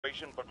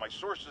but my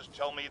sources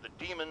tell me the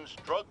demons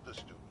drug the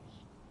students,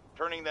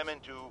 turning them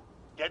into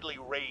deadly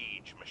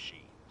rage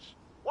machines.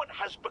 What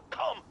has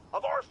become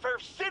of our fair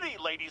city,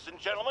 ladies and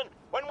gentlemen,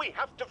 when we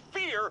have to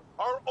fear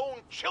our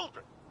own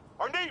children,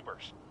 our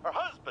neighbors, our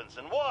husbands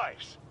and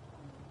wives?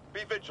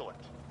 Be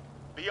vigilant,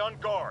 be on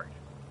guard,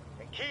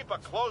 and keep a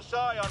close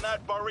eye on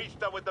that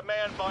barista with the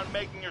man bun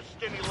making your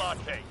skinny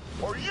latte,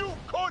 or you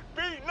could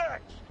be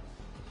next!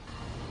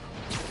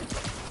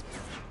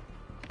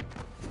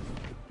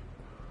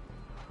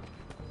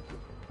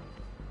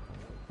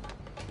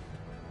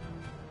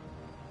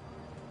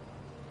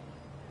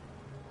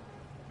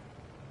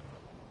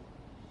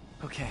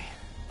 Okay,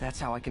 that's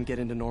how I can get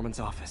into Norman's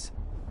office.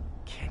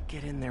 Can't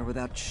get in there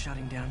without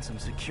shutting down some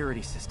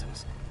security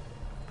systems.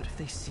 But if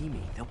they see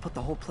me, they'll put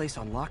the whole place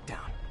on lockdown.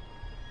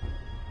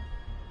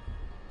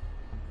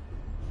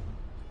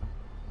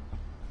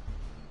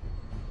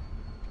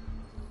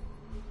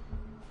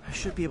 I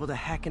should be able to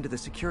hack into the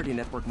security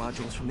network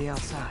modules from the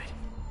outside.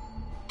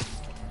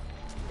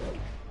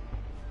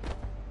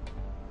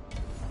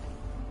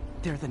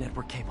 There are the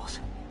network cables.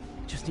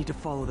 Just need to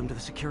follow them to the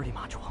security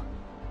module.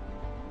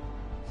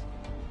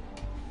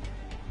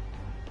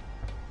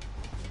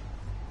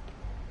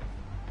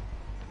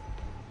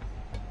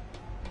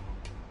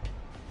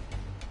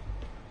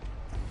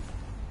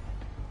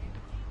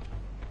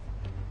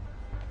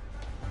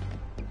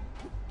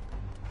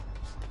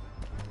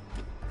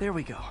 There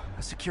we go,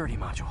 a security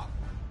module.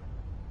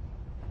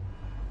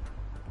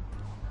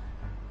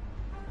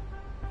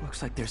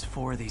 Looks like there's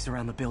 4 of these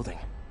around the building.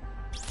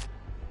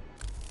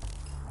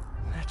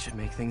 That should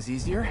make things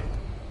easier.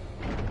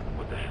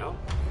 What the hell?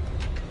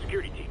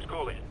 Security teams,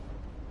 call in.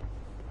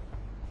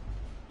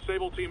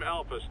 Sable Team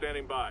Alpha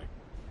standing by.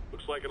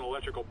 Looks like an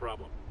electrical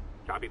problem.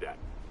 Copy that.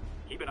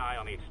 Keep an eye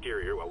on the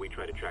exterior while we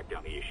try to track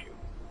down the issue.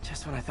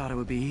 Just when I thought it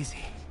would be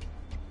easy.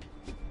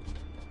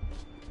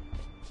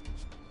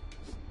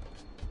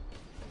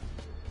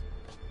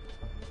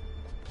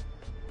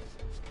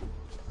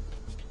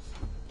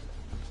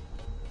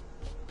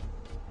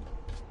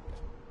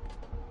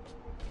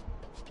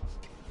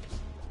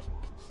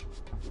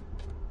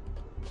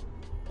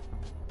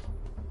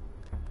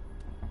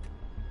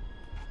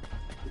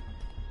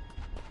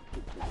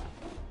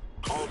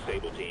 All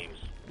Sable teams.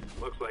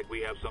 Looks like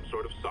we have some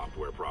sort of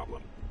software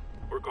problem.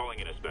 We're calling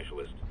in a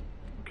specialist.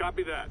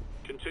 Copy that.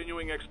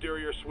 Continuing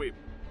exterior sweep.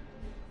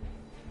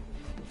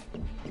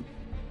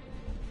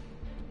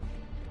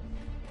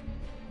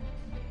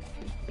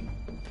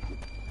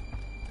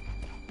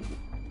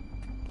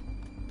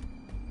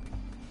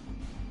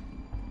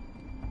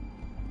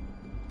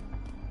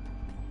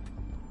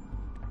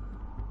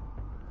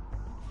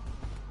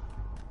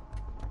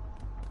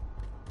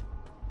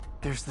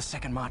 There's the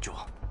second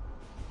module.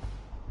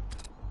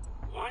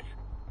 What?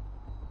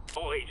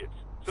 All agents,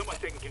 someone's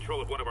taking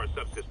control of one of our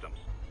subsystems.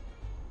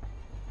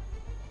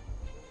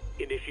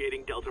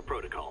 Initiating Delta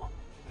Protocol.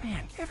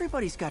 Man,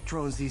 everybody's got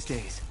drones these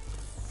days.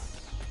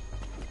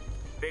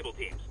 Sable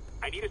teams,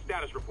 I need a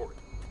status report.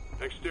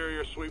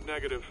 Exterior sweep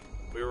negative.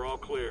 We are all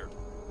clear.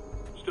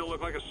 Still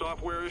look like a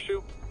software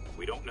issue?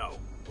 We don't know.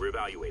 We're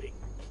evaluating.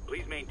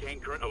 Please maintain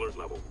current alert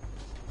level.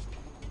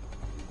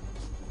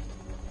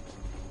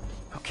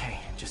 Okay,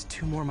 just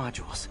 2 more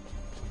modules.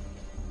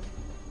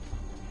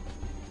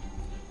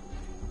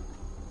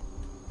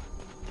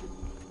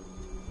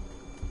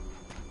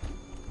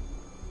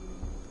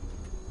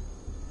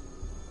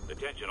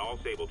 Attention all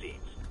Sable teams.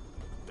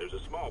 There's a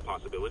small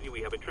possibility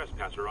we have a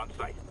trespasser on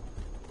site.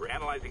 We're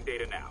analyzing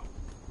data now.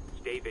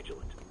 Stay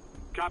vigilant.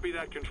 Copy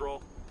that,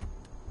 Control.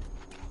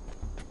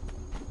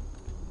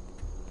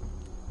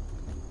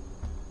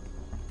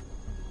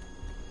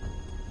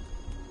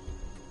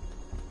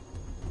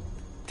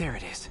 There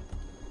it is.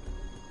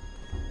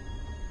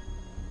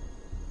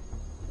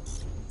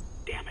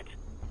 Damn it.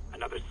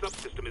 Another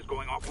subsystem is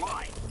going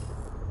offline.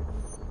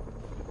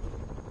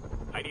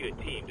 I need a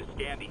team to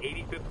scan the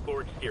 85th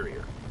floor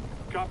exterior.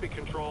 Copy,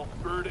 Control.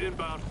 Bird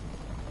inbound.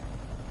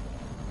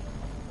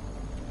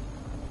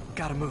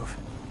 Gotta move.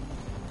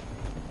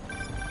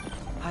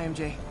 Hi,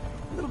 MJ.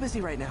 A little busy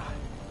right now.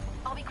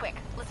 I'll be quick.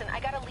 Listen, I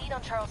got a lead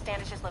on Charles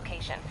Standish's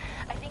location.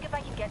 I think if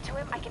I can get to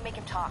him, I can make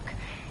him talk.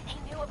 He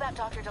knew about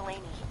Dr. Delaney.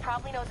 He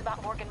probably knows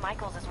about Morgan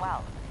Michaels as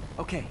well.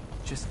 Okay,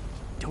 just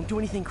don't do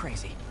anything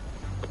crazy.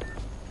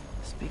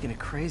 Speaking of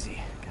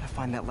crazy, gotta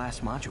find that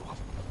last module.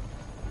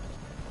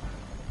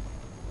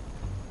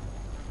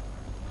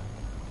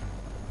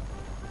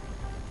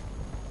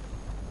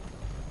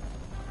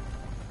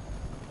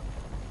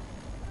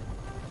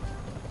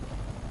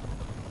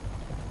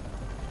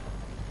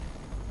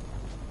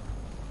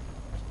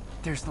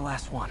 There's the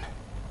last one.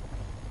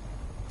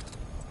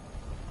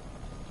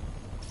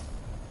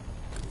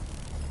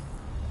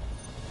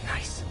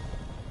 Nice.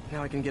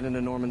 Now I can get into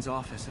Norman's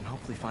office and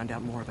hopefully find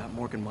out more about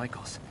Morgan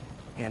Michaels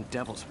and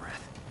Devil's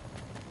Breath.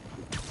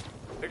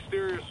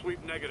 Exterior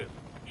sweep negative.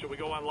 Should we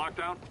go on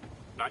lockdown?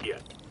 Not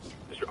yet.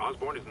 Mr.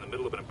 Osborne is in the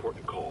middle of an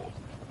important call.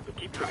 But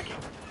keep tracking.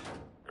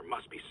 There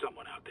must be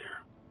someone out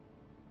there.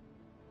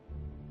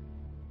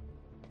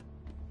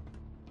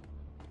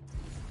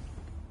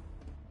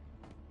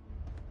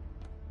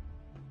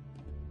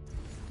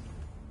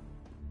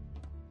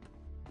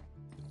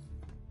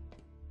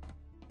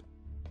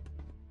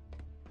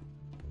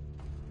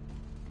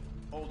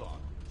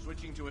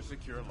 switching to a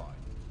secure line.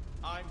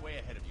 I'm way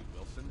ahead of you,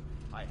 Wilson.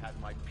 I had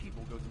my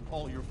people go through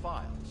all your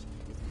files.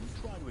 If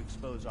you try to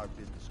expose our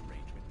business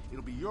arrangement,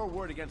 it'll be your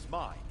word against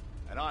mine.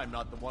 And I'm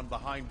not the one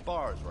behind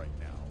bars right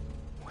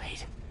now.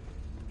 Wait,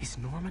 is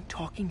Norman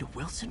talking to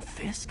Wilson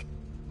Fisk?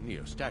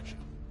 Neo statue.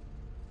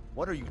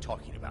 What are you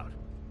talking about?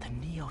 The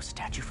Neo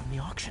statue from the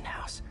auction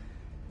house.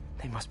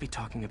 They must be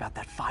talking about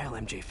that file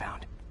MJ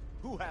found.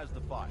 Who has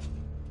the file?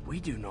 We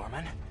do,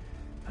 Norman.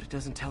 But it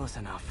doesn't tell us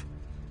enough.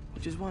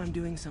 Which is why I'm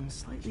doing some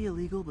slightly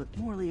illegal but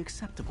morally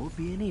acceptable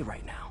B&E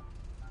right now.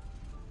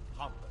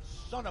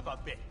 Pompous son of a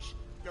bitch!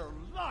 You're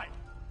lying!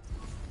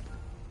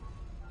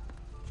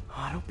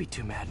 Oh, don't be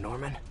too mad,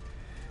 Norman.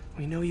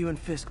 We know you and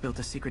Fisk built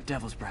a secret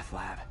Devil's Breath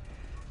lab,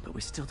 but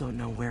we still don't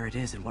know where it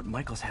is and what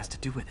Michaels has to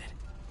do with it.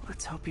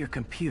 Let's hope your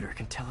computer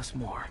can tell us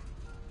more.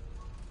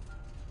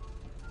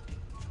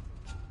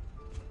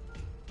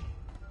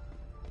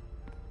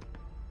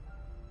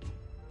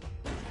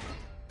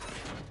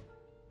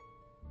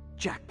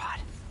 Jackpot.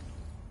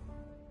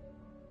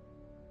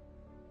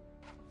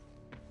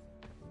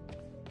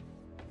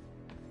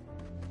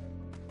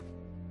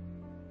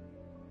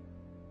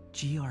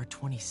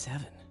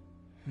 GR-27.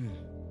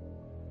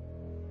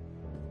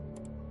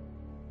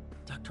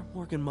 Dr.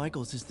 Morgan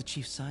Michaels is the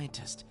chief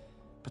scientist,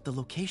 but the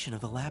location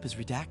of the lab is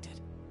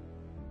redacted.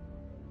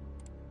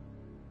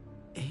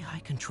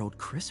 AI-controlled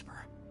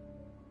CRISPR.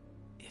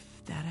 If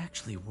that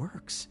actually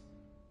works,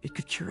 it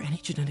could cure any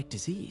genetic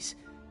disease.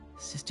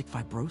 Cystic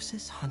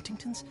fibrosis,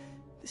 Huntington's?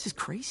 This is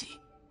crazy.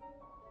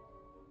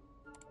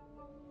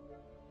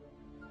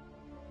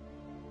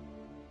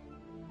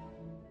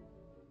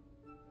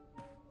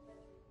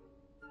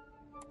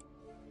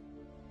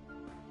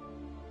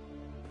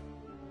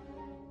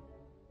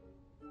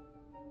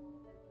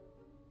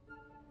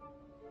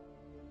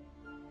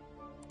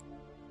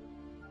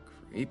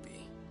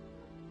 Creepy.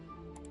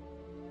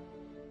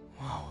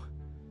 Whoa.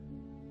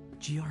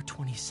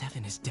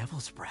 GR-27 is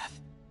Devil's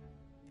Breath.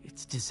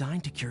 It's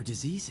designed to cure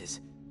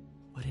diseases,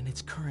 but in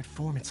its current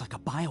form, it's like a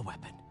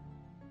bioweapon.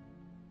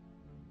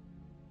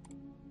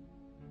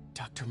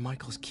 Dr.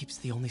 Michaels keeps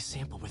the only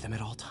sample with him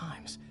at all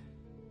times.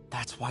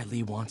 That's why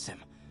Lee wants him.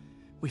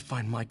 We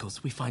find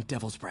Michaels, we find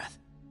Devil's Breath.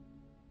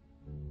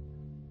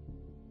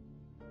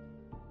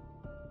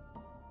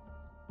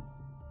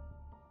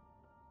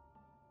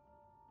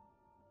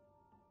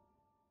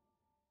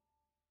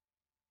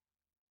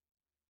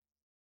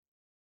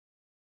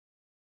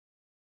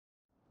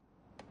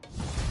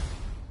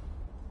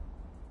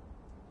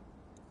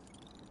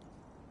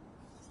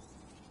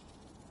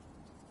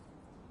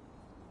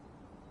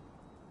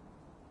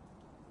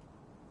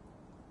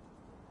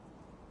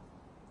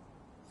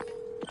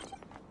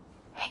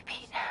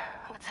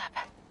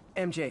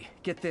 MJ,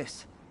 get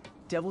this.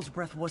 Devil's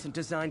Breath wasn't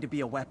designed to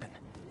be a weapon.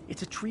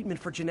 It's a treatment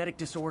for genetic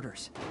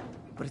disorders.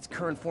 But its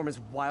current form is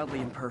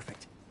wildly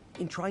imperfect.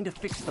 In trying to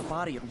fix the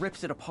body, it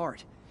rips it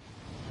apart.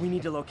 We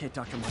need to locate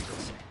Dr.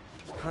 Michaels.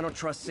 I don't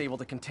trust Sable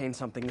to contain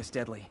something this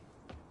deadly.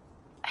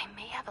 I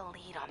may have a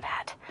lead on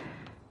that.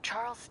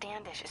 Charles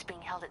Standish is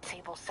being held at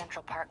Sable's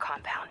Central Park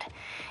compound.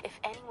 If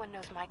anyone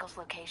knows Michael's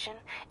location,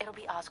 it'll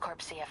be Oscorp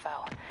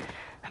CFO.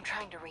 I'm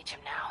trying to reach him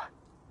now.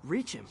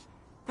 Reach him?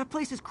 That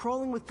place is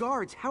crawling with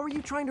guards. How are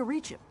you trying to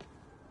reach him?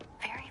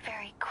 Very,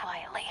 very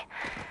quietly.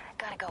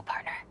 Gotta go,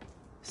 partner.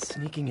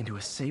 Sneaking into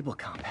a Sable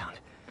compound.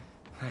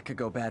 That could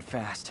go bad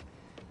fast.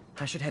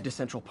 I should head to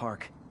Central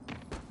Park.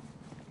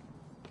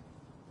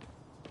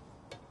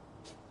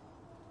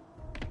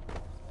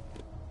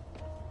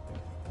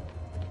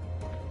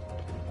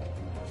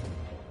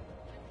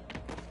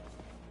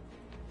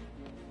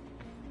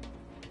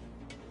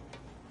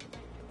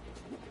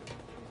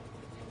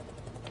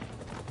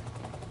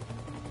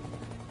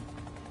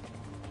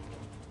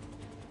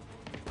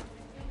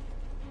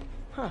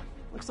 Huh.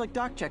 Looks like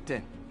Doc checked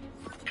in.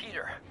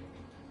 Peter,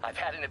 I've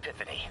had an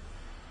epiphany.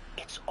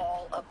 It's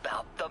all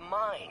about the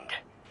mind.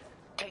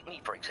 Take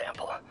me, for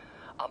example.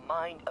 A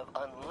mind of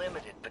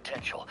unlimited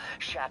potential,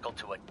 shackled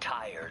to a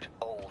tired,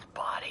 old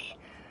body.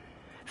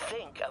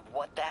 Think of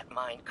what that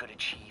mind could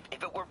achieve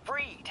if it were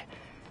freed.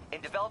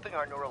 In developing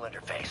our neural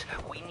interface,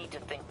 we need to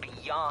think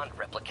beyond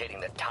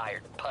replicating the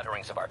tired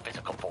putterings of our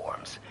physical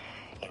forms.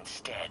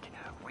 Instead,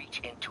 reach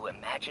into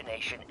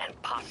imagination and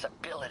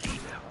possibility.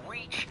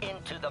 Reach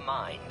into the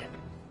mind.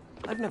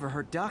 I've never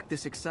heard Doc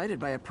this excited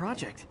by a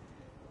project.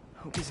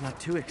 Hope he's not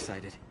too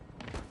excited.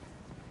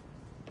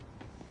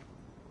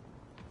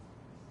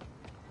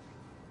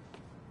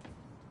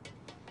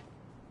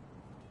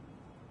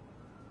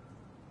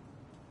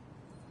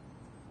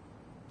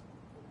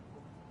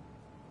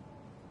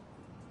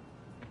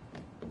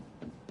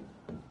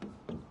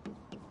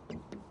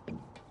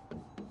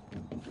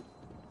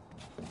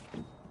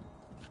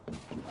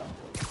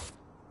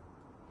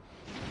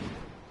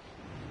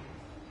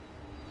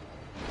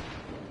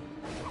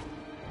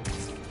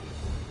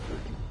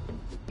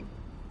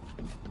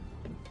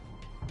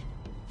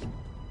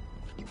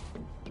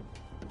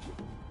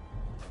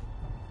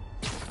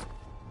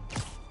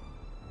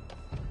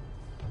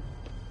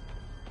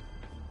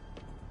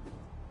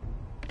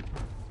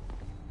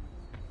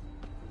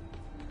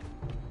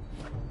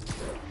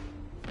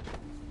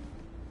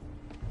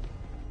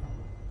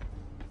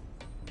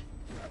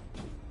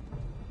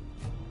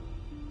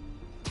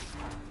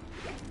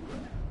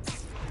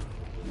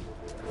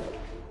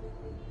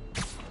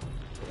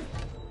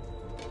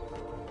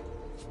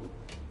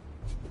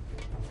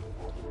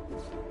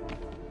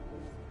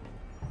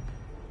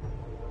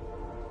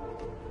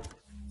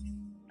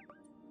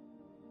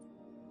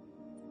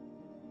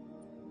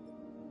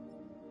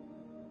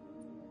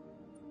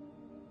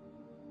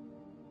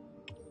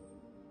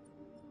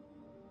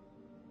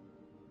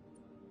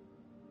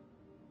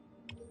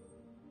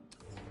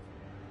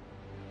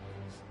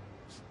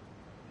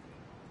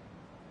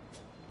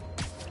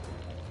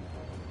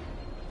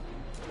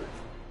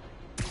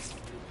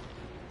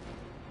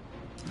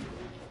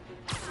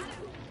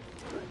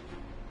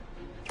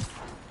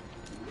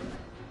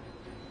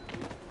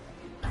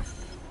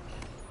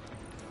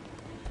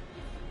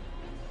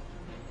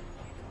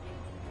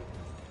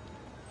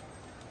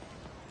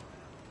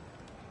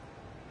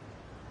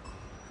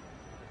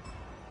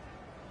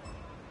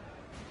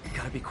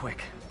 Gotta be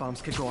quick.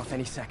 Bombs could go off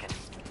any second.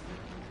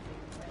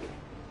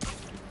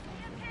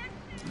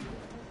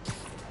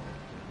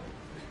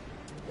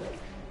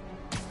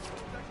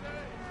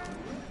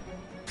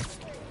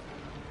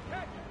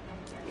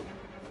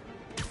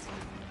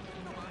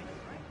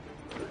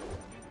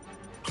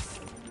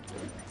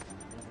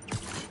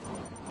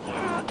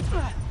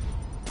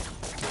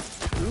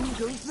 Boom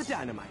goes the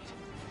dynamite.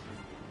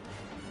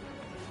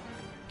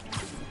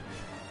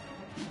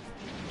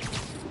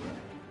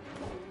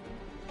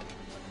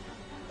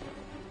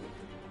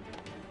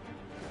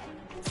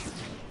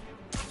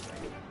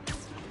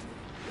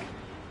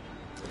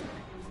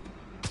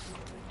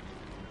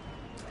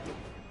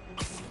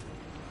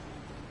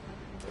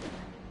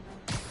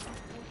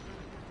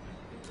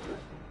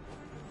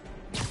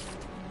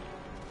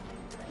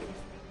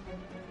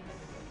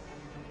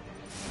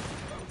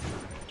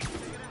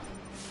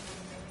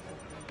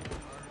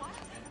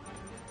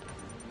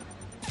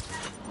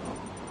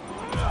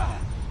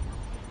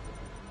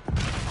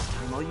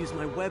 I'll use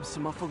my webs to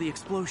muffle the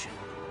explosion.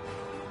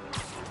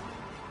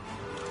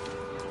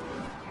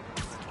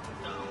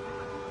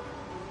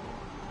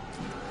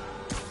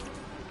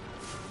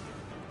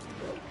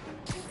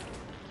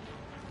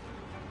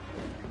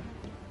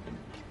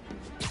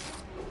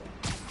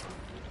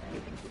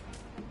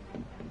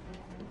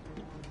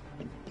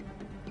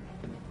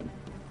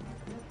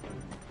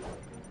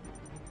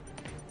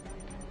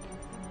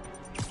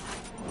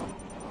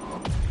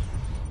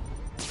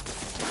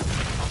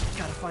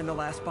 Gotta find the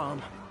last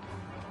bomb.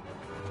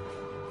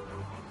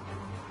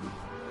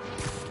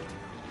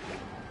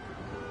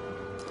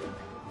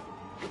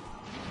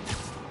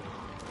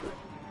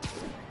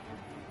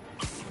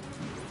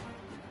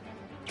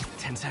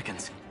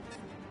 Seconds.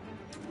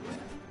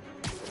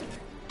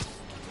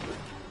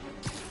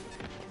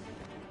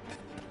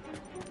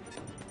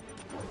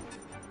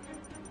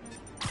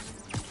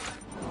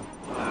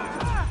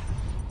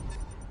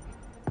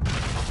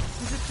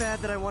 Is it bad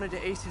that I wanted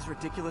to ace his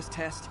ridiculous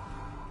test?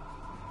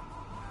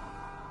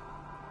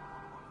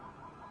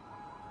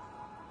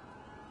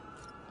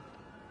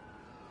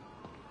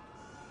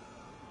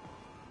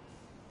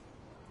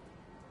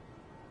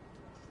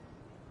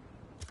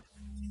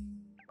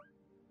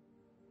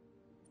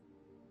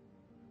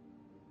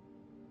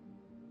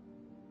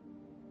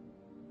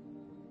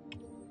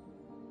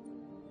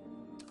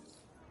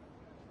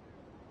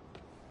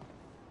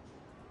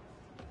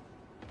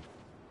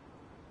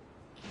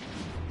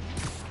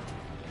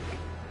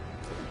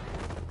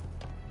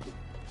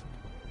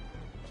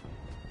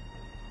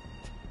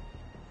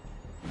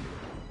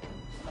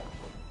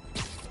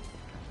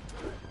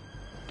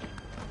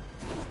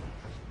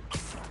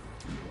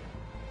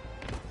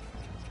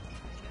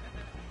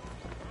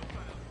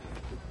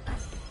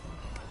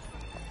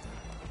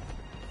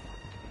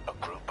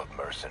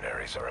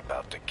 Mercenaries are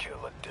about to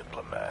kill a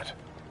diplomat.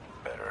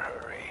 Better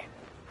hurry.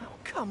 Oh,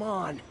 come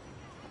on!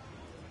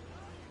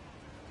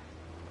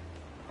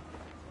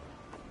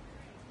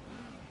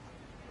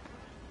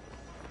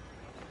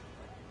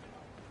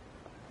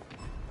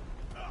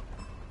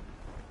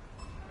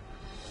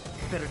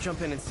 Better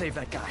jump in and save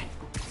that guy.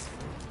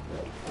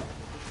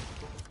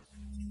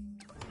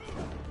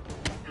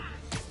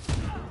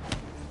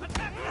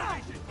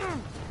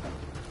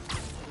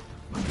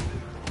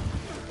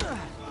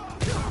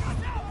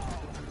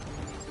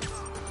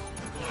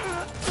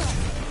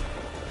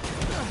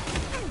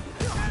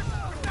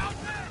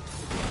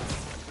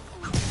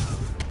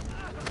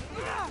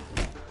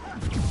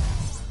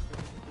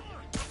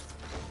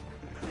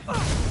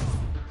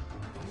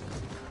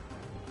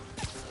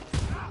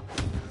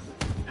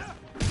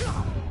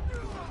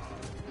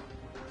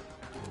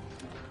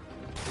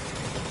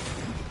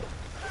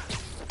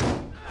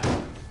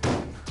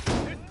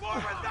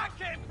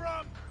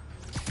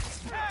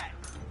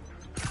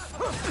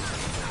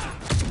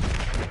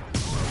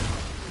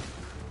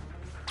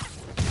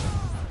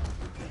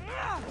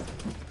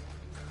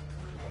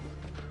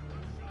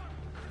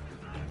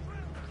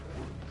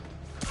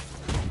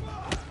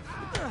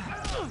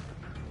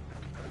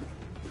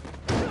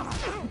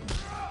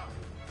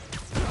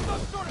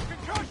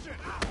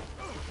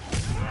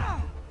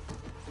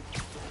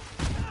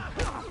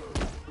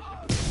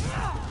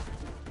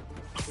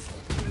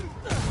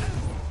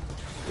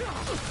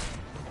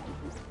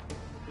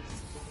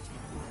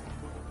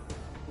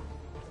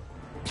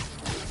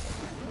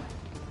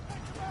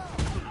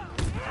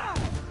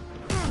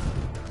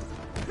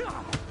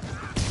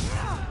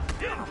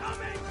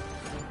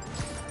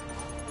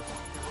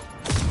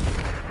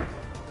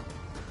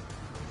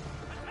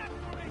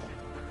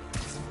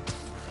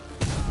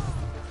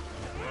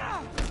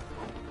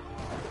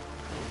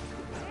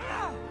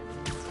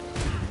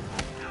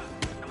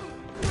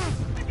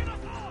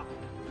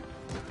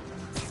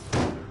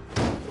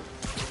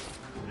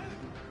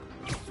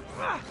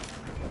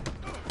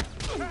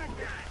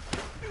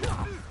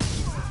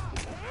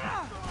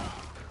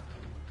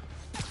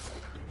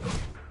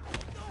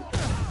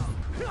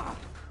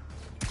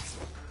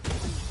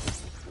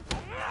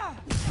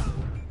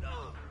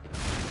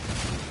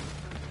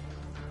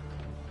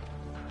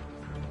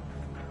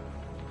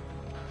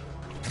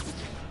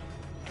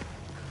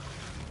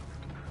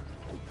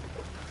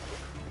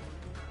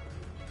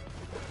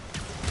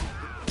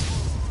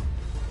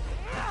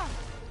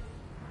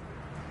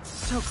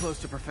 So close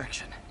to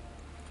perfection.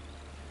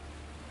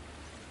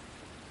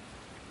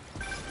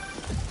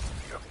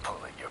 You're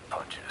pulling your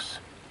punches.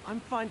 I'm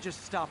fine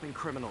just stopping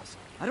criminals.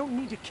 I don't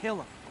need to kill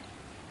them.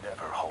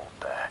 Never hold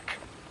back.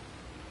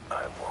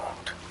 I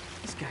won't.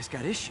 This guy's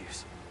got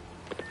issues.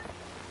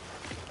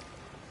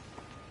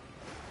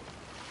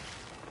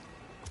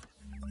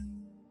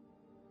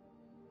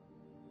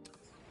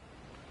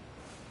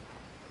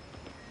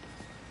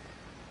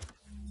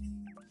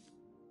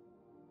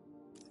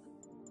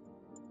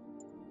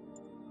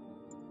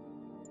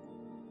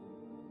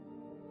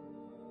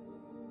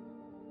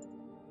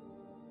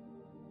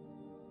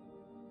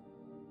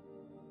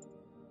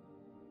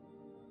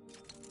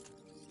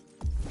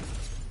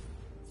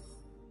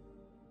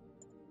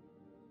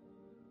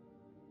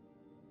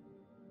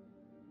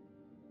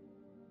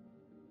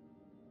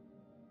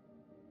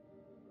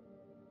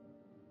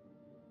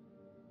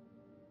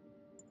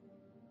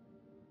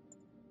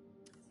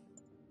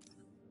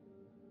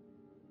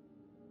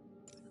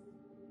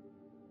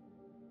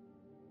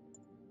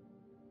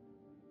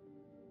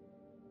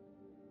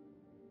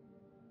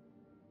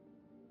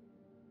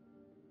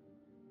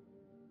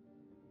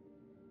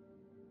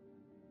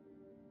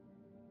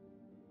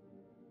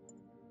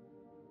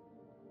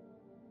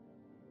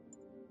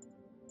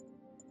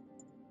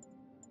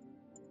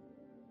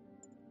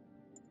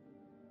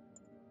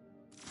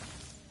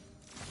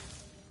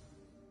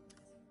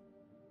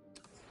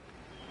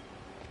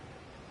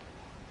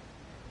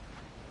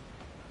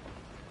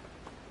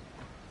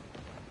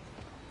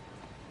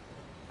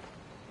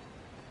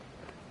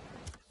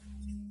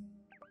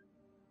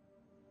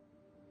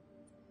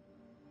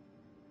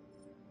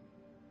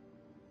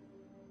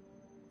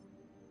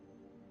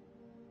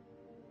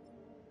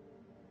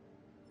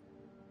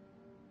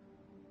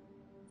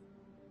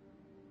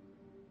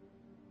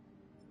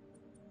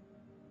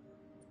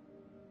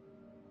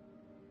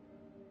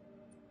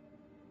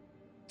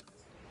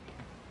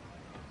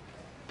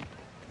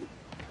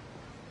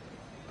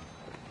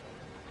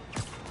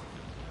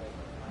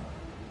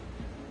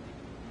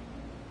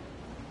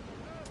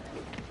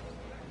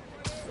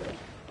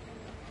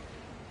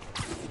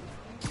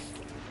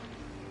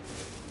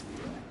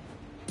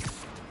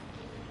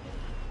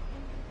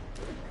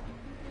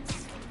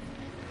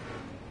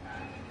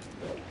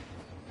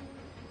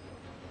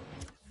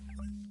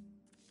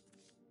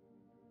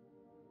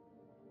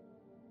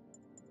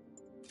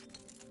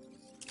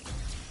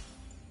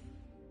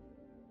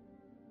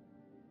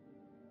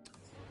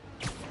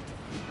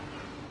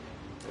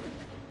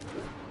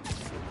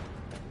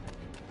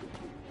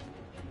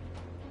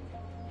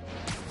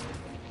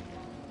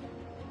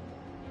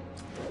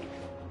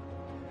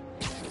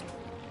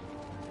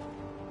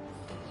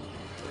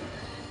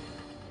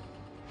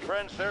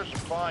 Friends, there's a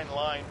fine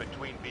line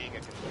between being a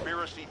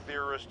conspiracy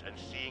theorist and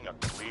seeing a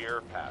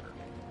clear pattern.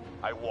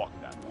 I walk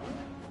that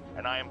line,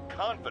 and I am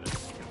confident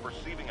in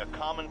perceiving a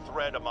common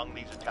thread among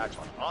these attacks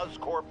on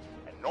Oscorp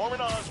and Norman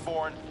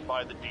Osborn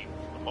by the demons.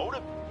 The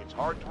motive? It's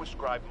hard to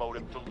ascribe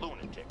motive to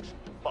lunatics,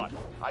 but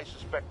I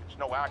suspect it's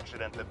no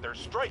accident that they're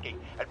striking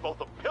at both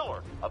a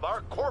pillar of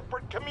our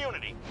corporate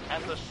community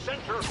and the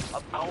center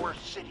of our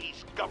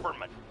city's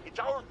government. It's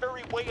our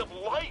very way of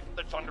life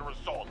that's under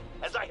assault,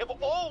 as I have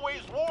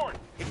always warned.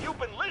 If you've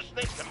been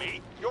listening to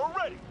me, you're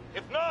ready.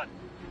 If not,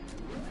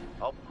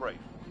 I'll pray.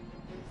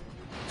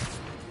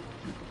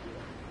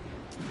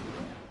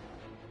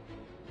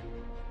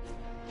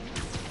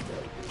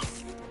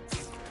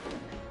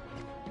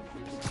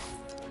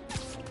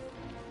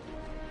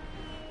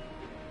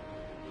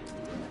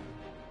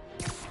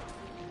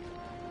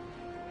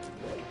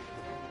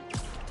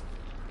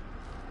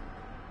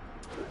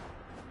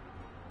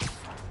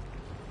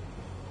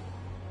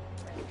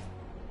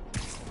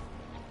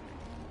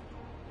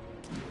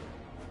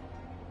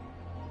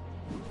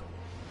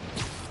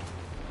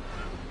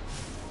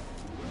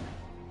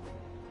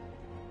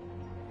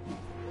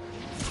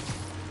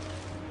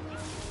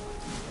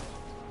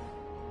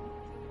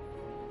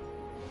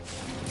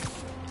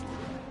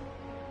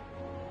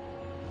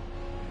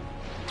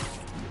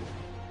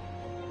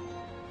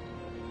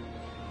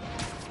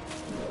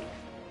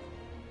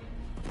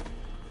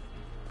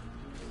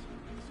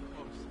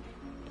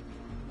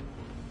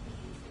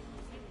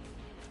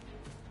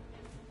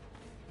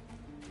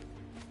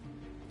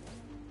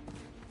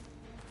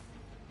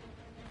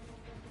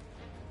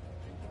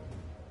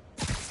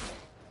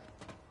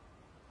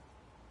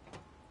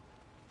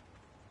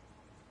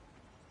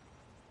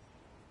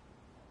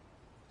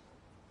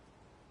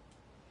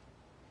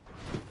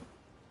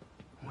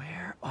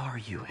 Are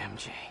you,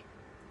 MJ?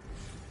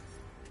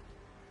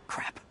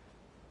 Crap.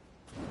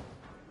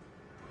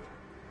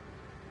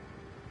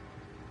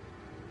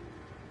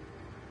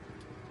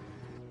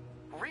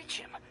 Reach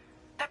him?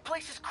 That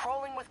place is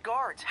crawling with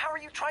guards. How are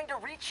you trying to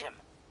reach him?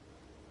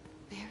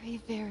 Very,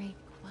 very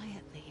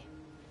quietly.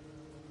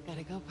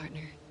 Gotta go,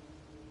 partner.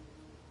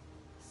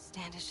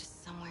 Standish is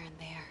somewhere in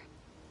there.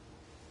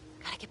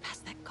 Gotta get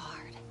past that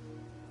guard.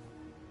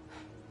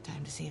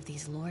 Time to see if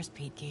these lures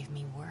Pete gave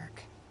me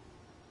work.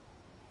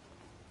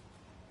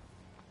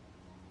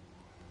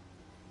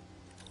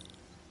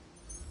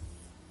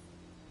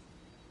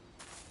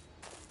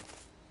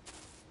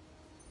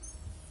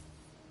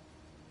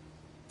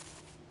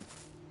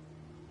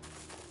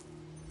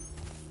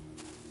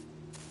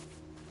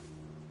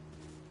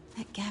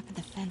 gap in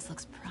the fence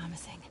looks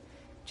promising.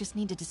 Just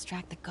need to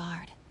distract the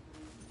guard.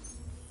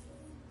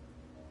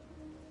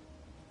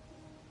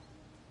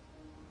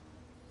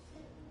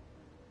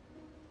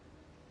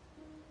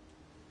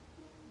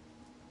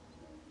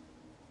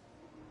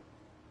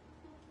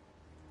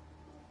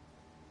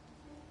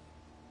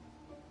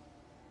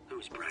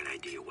 Whose bright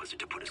idea was it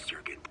to put a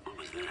circuit? What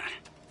was that?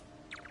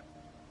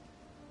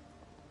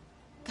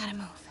 Gotta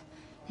move.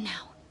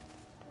 Now.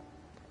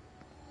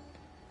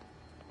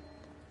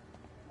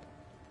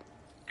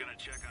 Gonna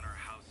check on our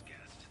house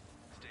guest.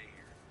 Stay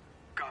here.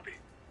 Copy.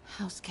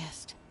 House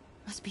guest.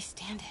 Must be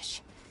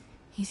Standish.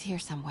 He's here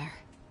somewhere.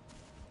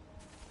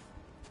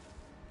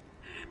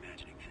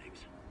 Imagining things.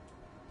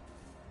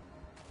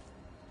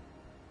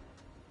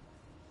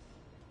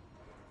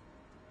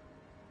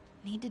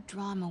 Need to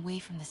draw him away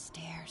from the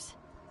stairs.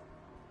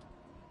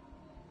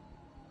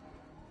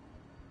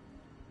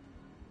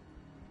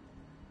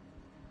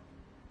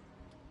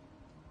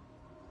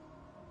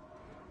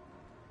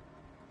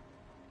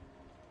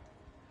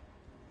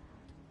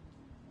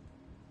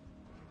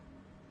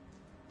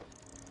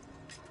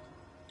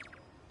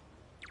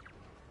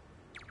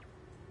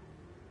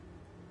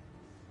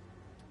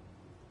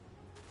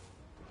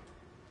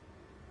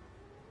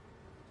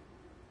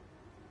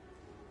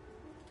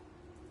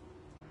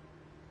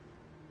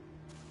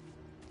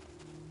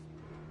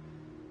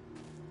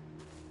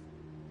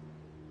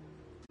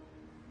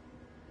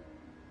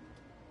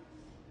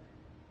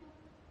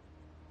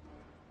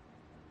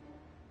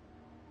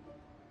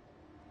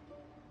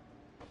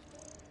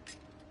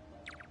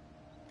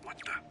 What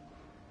the?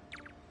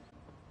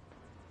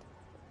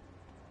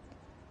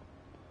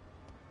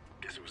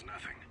 Guess it was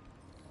nothing.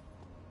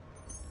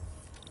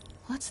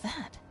 What's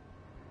that?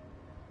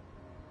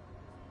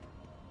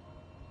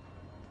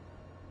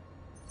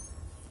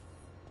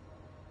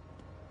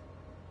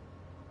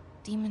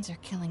 Demons are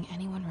killing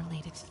anyone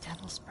related to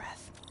Devil's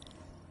Breath.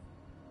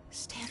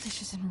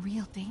 Standish is in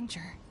real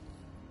danger.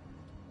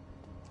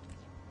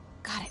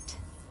 Got it.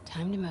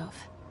 Time to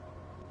move.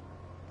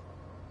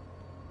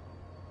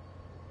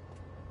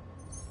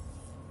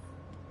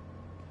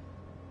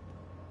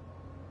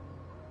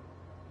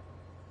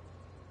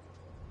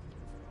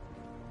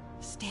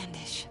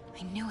 Standish.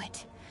 I knew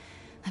it.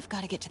 I've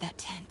got to get to that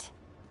tent.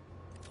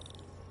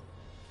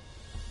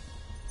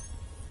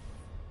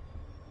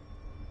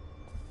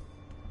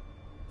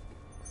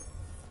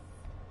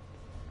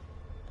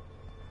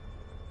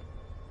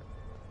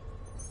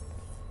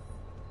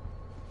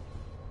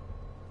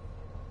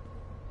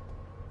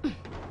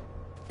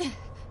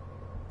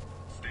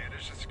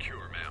 Standish is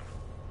secure, ma'am.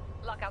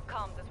 Lockout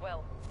comms as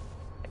well.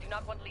 I do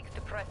not want leaks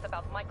to press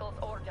about Michaels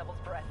or Devil's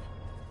Breath.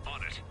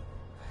 On it.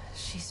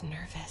 She's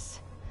nervous.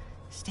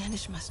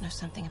 Standish must know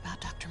something about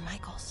Dr.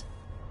 Michaels.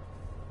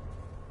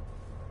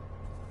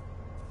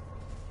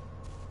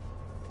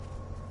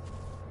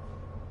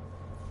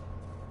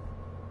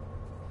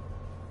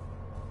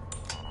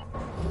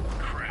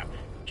 Crap.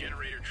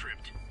 Generator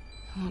tripped.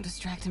 Won't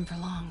distract him for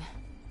long.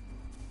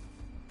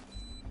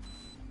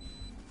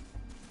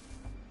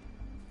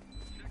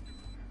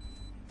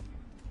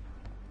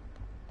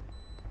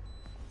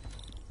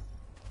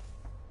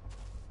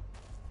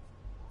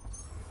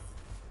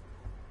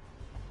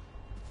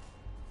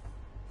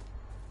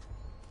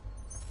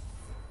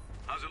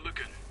 How's it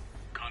looking?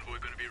 Convoy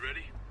gonna be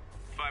ready?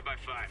 5 by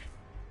 5.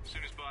 As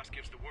soon as boss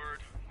gives the word,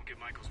 we'll get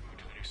Michaels moved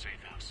to the new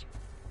safe house.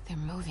 They're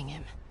moving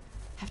him.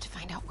 Have to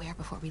find out where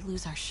before we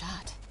lose our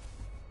shot.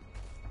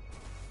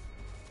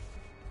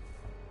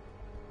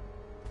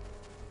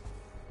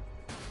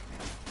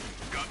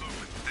 Got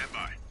movement. Stand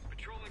by.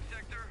 Patrolling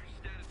sector,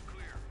 status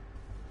clear.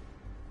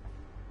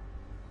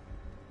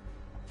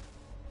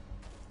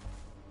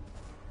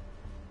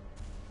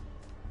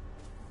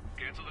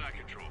 Cancel that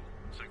control.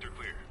 Sector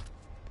clear.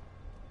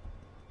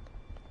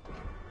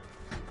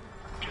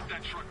 Get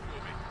that truck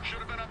moving. Should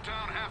have been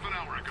uptown half an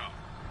hour ago.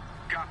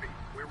 Copy.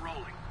 We're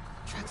rolling.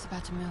 Truck's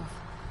about to move.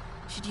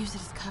 Should use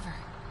it as cover.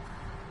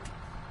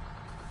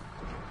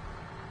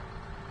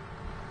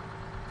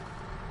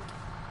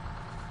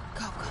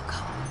 Go, go, go.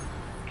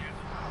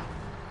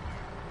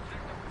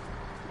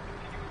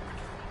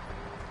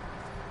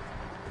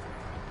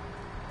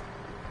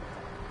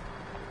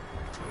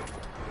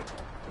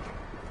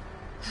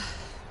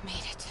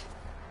 Made it.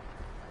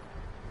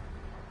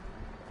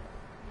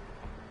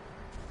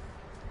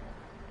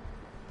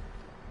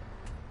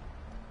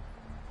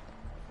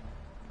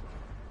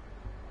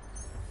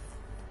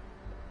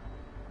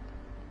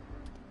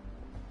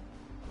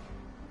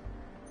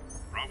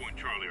 Bravo and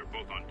Charlie are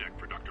both on deck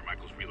for Dr.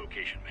 Michaels'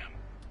 relocation, ma'am.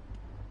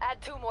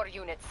 Add 2 more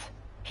units.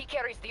 He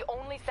carries the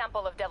only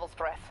sample of Devil's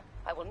Breath.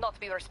 I will not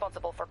be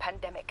responsible for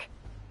pandemic.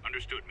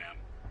 Understood, ma'am.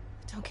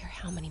 Don't care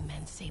how many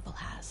men Sable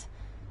has.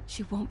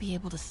 She won't be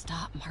able to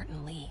stop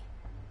Martin Lee.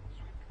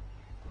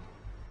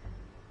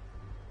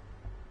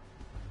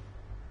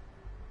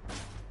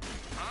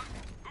 Huh?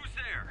 Who's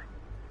there?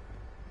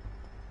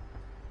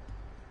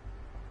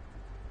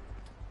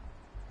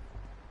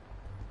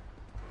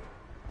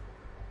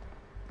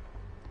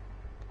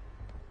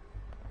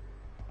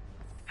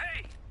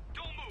 Hey!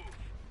 Don't move!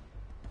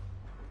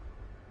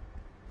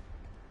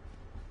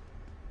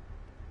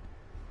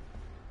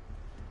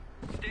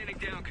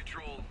 down,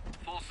 Control.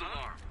 False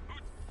alarm.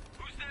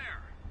 Who's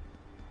there?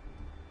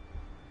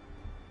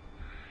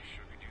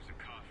 Sure could use a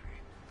coffee.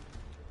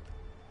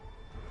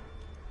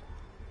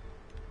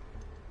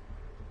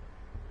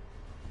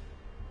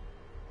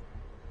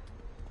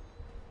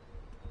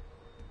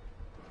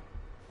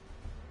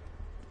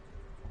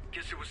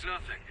 Guess it was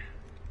nothing.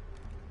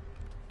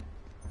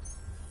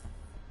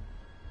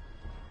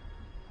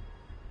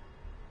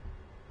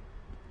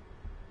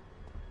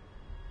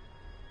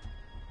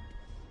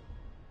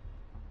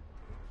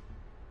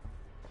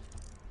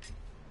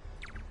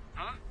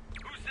 Huh?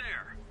 Who's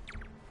there?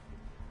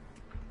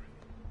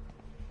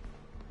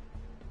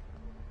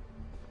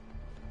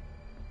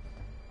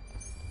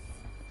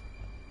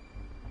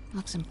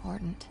 Looks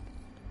important.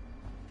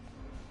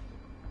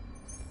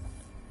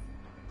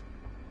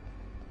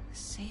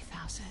 Safe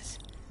houses.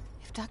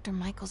 If Dr.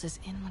 Michaels is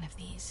in one of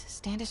these,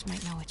 Standish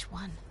might know which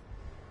one.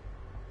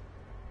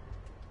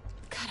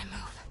 Gotta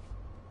move.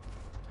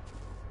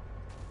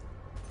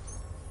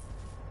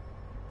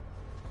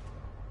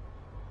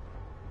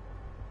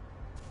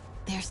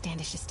 There's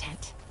Standish's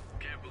tent.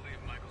 Can't believe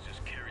Michaels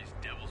just carries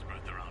devil's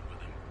breath around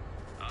with him.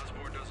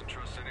 Osborn doesn't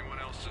trust anyone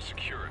else to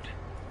secure it.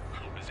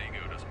 Hope his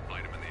ego doesn't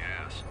bite him in the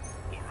ass.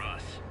 Or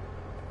us.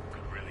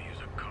 Could really use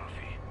a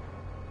coffee.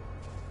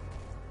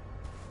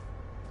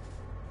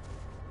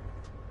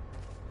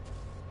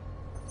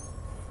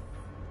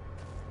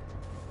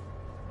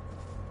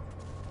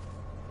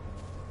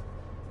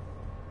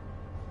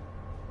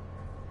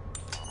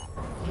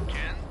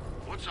 Ken,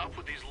 what's up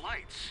with these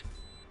lights?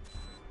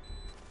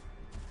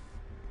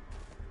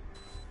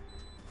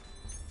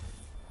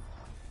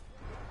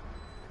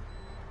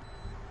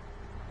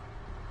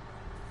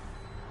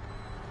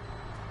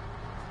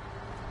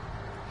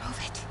 Move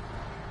it.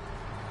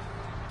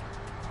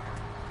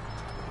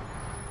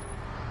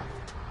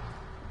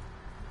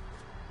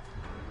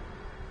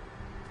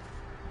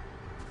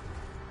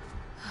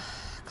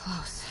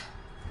 Close.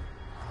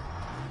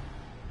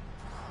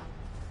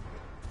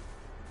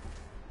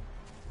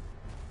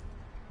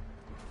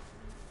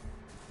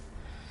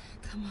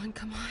 Come on,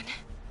 come on.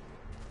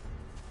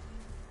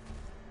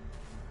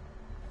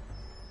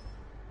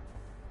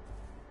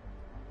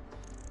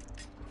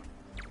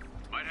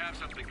 Might have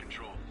something,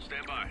 Control.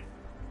 Stand by.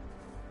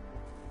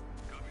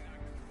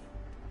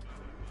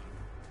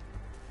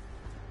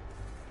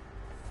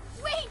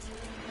 Wait!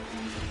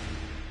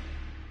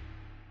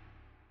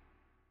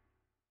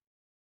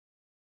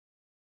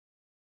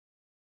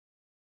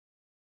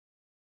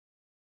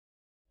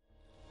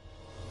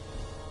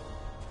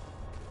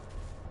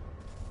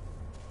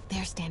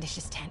 There's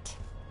Standish's tent.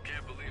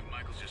 Can't believe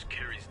Michaels just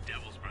carries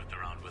devil's breath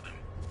around with him.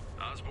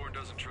 Osborn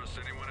doesn't trust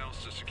anyone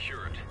else to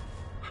secure it.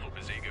 Hope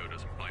his ego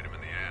doesn't bite him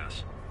in the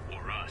ass.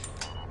 Or us.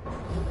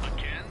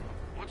 Again?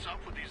 What's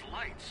up with these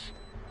lights?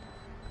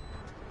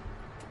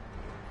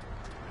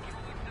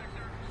 Patrolling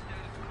sector,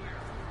 status clear.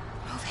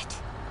 Move it.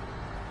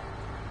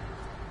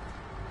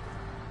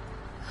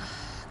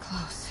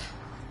 Close.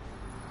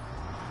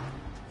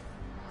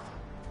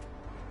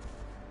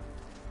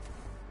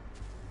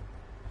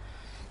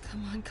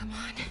 Come on, come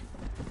on.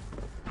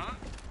 Huh?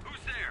 Who's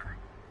there?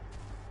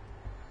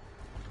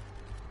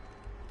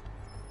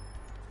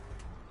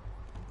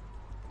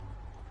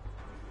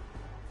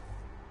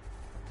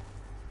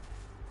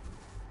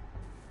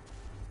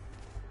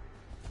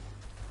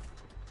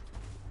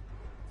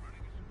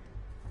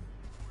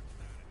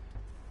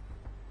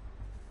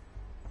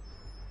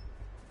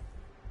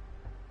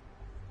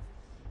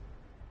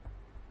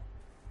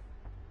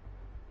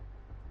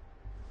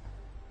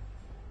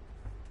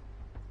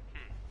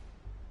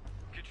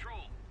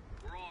 Control,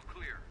 we're all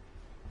clear.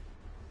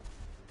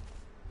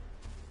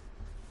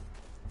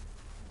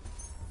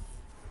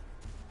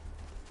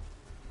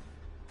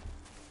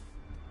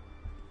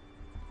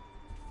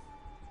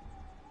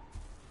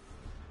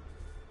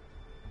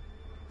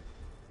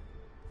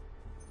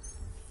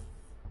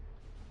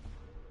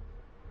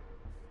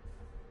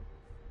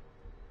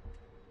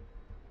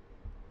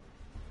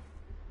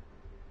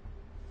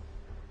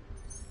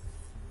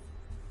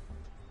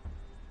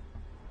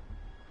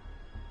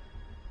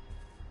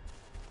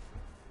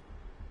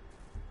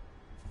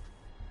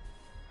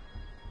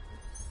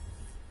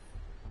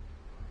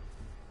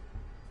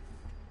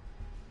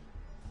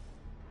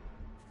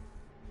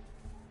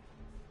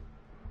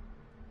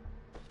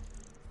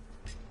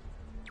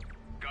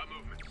 Got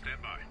movement.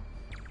 Stand by.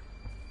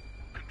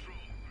 Control.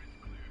 Grid's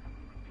clear.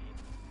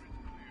 Repeat.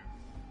 Grid's clear.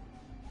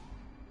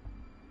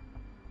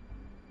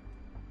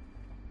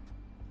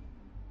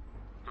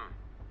 Huh.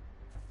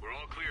 We're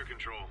all clear,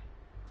 Control.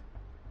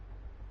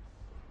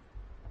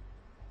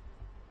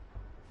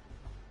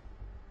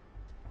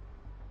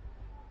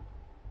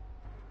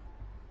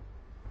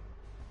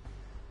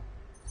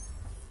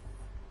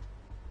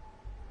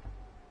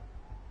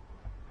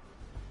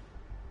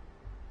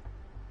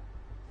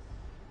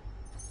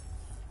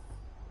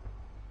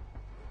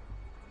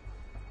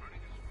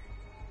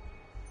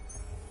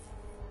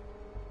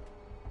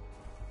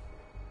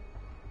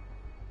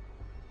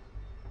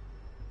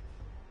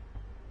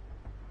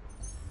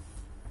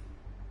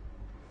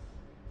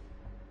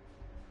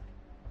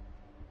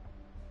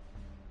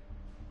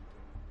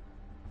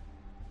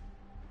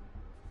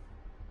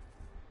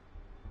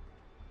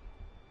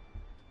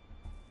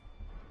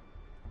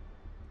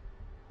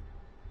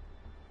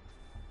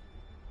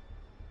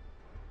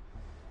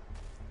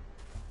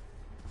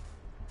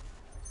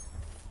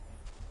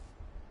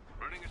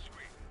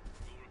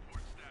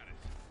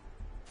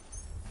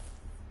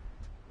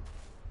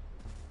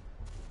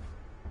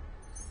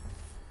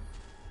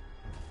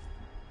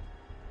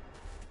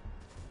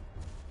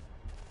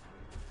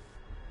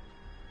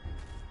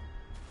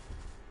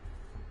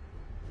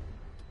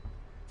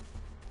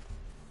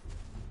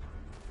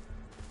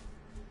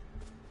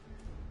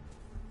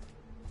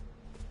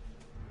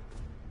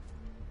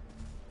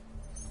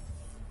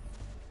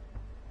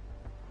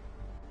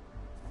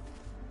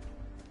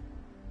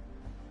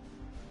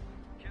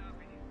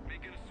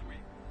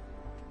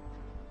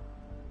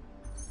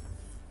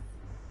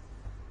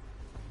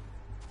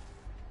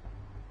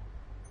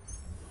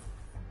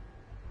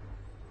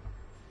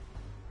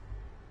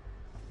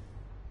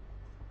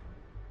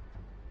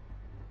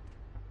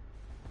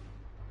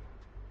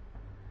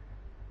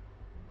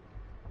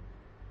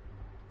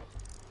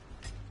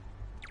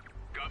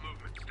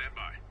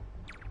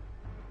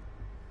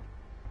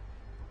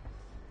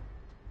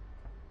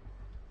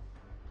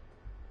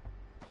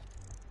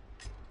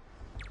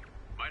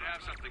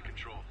 have something,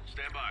 Control.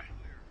 Stand by.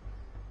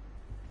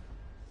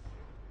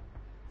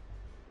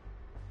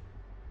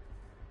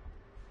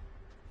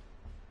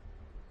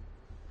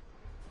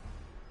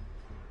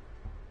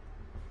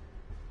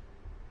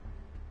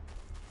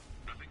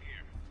 Nothing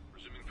here.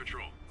 Resuming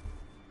patrol.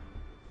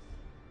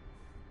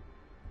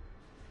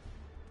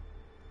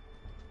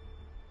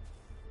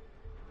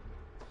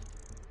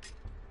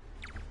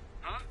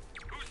 Huh?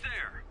 Who's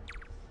there?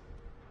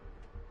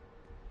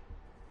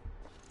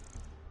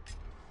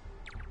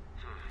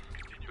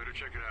 You better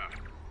check it out.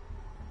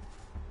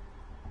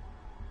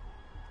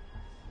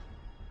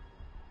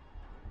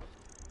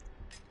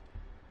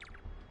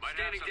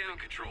 Standing down,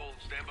 Control.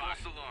 Stand by.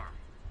 False alarm.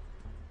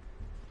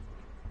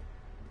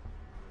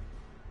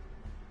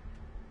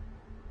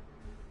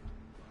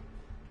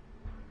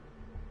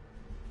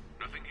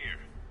 Nothing here.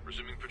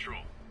 Resuming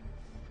patrol.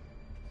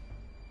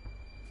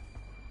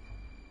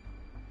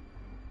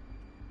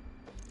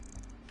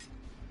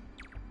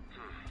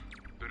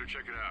 Better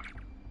check it out.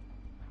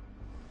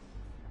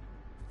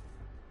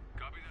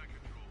 Copy that,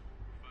 Control.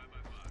 We're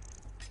 5 by 5.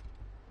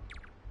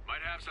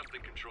 Might have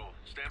something, Control.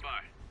 Stand by.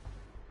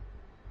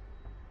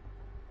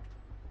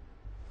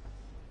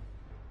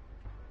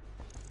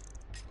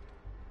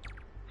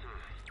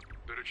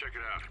 Better check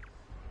it out.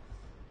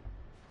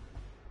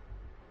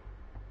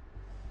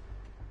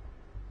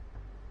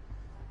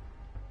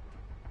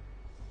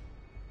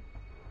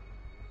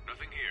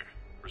 Nothing here.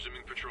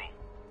 Resuming patrol.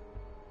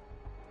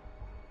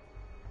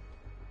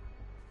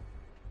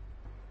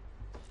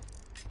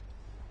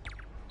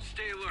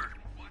 Stay alert.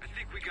 I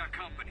think we got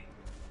company.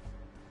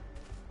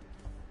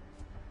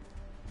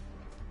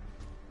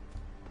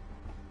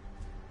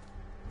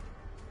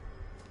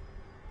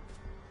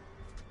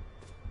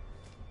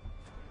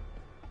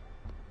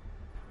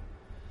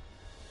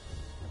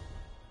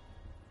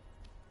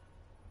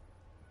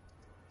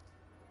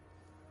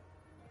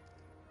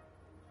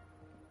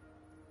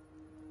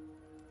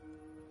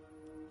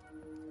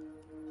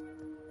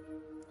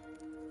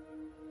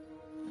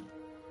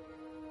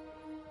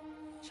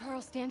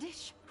 Charles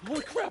Standish?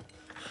 Holy crap!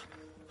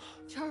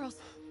 Charles,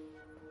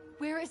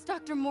 where is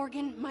Dr.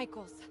 Morgan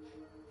Michaels?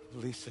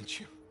 Lee sent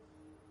you.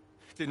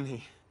 Didn't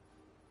he?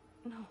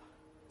 No.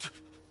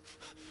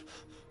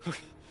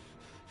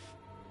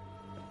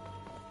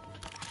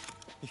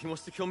 He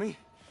wants to kill me?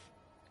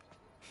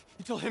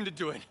 You tell him to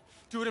do it.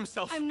 Do it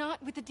himself. I'm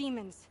not with the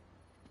demons.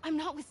 I'm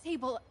not with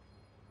Sable.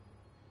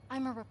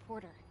 I'm a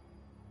reporter.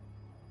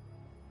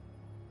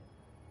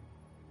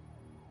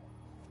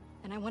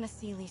 And I want to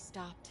see Lee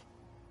stopped.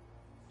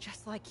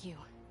 Just like you.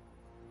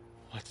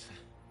 Watson.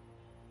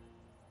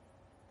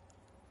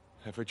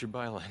 I've read your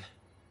byline.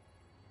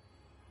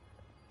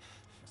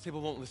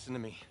 Sable won't listen to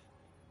me.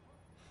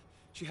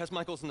 She has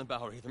Michaels in the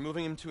Bowery. They're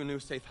moving him to a new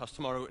safe house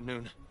tomorrow at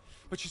noon.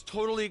 But she's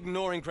totally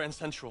ignoring Grand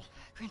Central.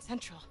 Grand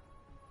Central?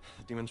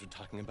 The demons were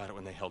talking about it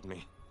when they held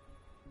me.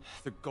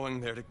 They're going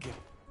there to get...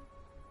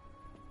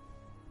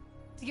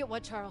 To get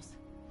what, Charles?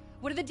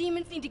 What do the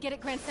demons need to get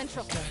at Grand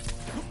Central?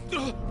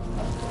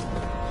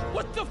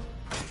 What the...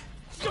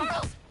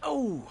 Charles!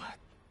 Oh!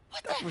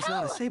 What That the was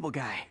hell? not a Sable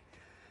guy.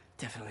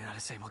 Definitely not a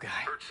Sable guy.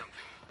 Heard something.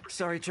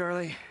 Sorry,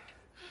 Charlie.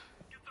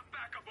 Get the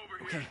backup over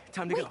here. Okay,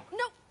 time to Wait, go.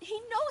 no! He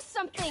knows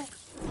something!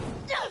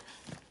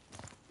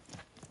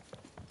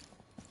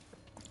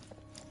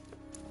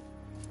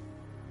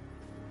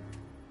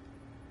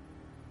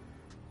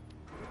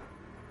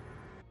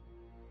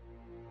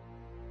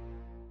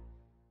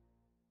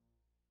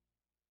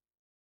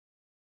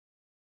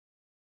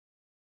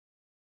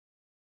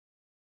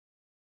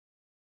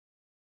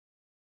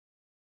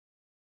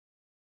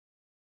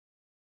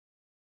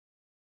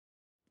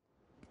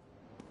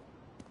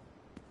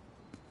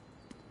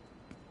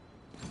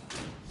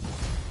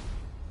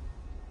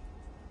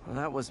 Well,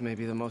 that was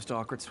maybe the most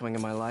awkward swing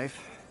of my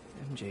life.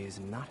 MJ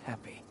is not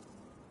happy.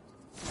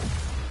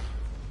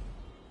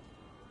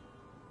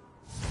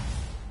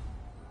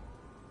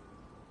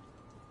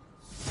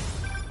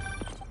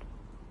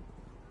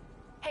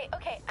 Hey,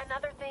 okay,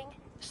 another thing.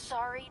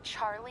 Sorry,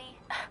 Charlie.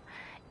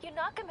 You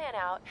knock a man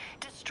out,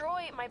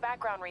 destroy my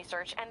background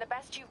research, and the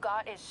best you've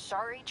got is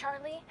sorry,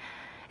 Charlie?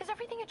 Is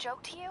everything a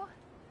joke to you?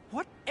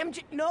 What?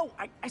 MJ? No,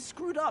 I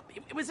screwed up.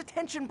 It was a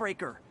tension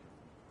breaker.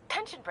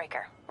 Tension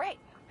breaker, right.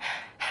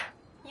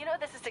 You know,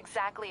 this is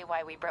exactly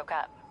why we broke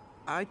up.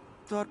 I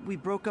thought we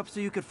broke up so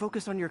you could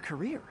focus on your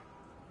career.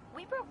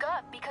 We broke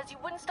up because you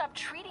wouldn't stop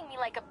treating me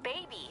like a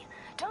baby.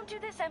 Don't do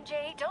this,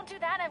 MJ. Don't do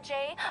that,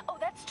 MJ. Oh,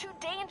 that's too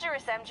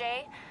dangerous,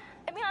 MJ.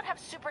 I may not have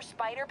super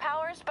spider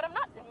powers, but I'm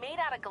not made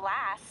out of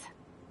glass.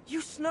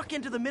 You snuck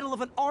into the middle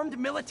of an armed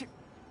military...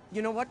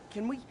 You know what?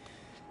 Can we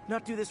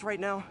not do this right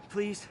now,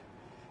 please?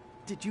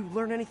 Did you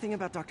learn anything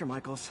about Dr.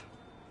 Michaels?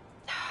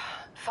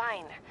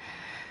 Fine.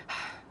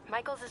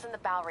 Michaels is in the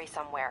Bowery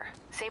somewhere.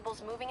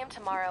 Sable's moving him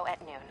tomorrow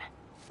at noon.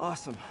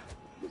 Awesome.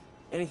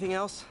 Anything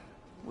else?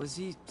 Was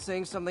he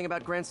saying something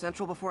about Grand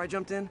Central before I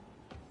jumped in?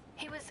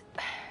 He was...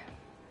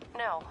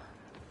 No.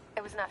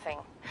 It was nothing.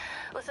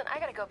 Listen, I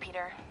gotta go,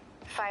 Peter.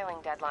 Filing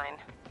deadline.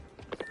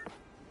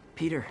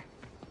 Peter.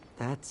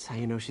 That's how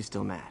you know she's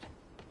still mad.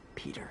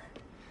 Peter.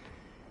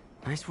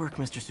 Nice work,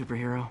 Mr.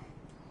 Superhero.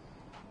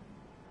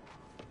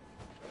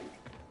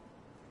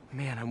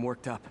 Man, I'm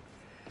worked up.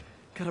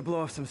 Gotta blow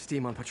off some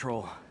steam on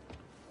patrol.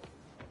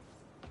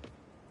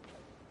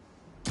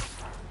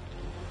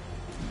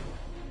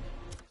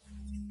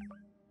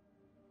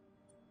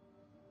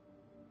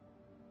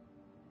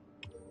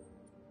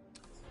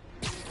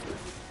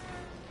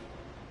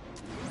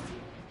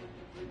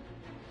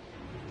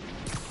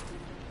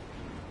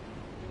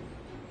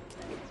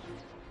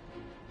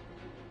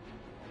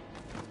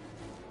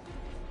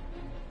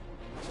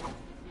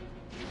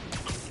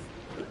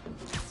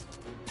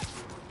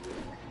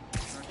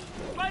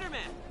 Spiderman!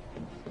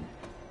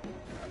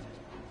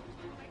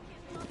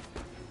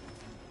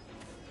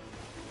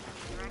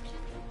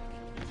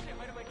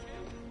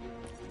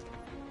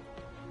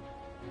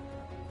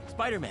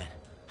 Spider-Man,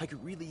 I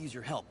could really use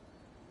your help.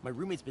 My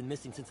roommate's been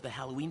missing since the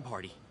Halloween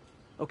party.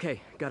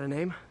 Okay, got a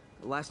name?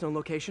 Last known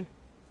location?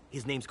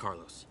 His name's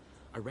Carlos.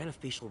 I ran a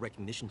facial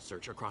recognition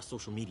search across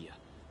social media.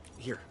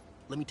 Here,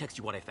 let me text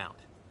you what I found.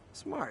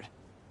 Smart.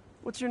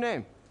 What's your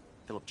name?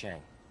 Philip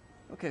Chang.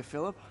 Okay,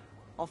 Philip.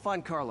 I'll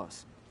find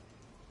Carlos.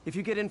 If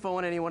you get info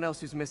on anyone else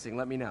who's missing,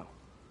 let me know.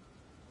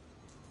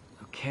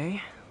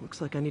 Okay,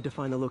 looks like I need to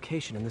find the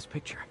location in this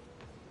picture.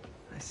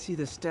 I see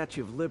the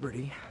Statue of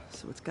Liberty,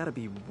 so it's gotta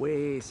be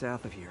way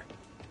south of here.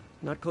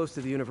 Not close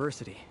to the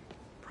university.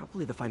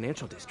 Probably the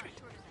financial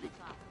district.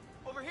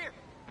 Over here!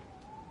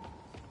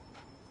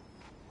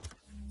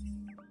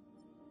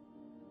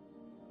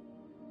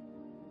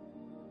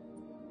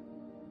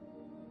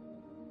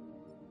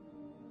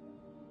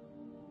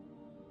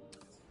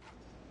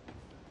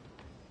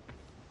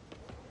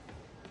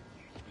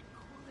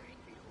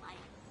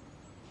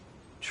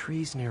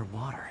 Trees near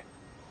water.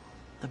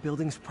 The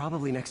building's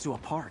probably next to a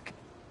park.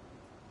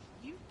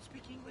 You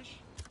speak English?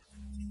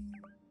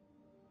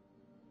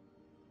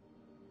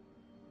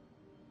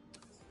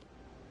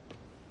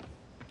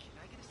 Can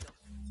I get a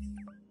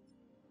selfie?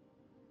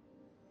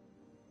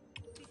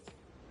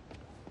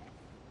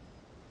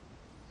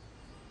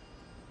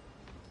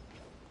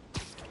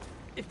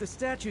 If the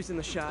statue's in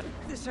the shot,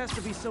 this has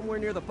to be somewhere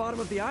near the bottom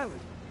of the island.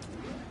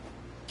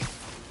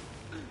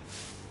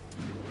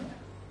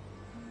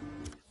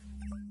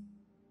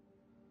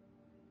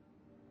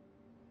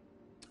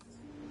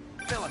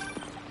 Philip,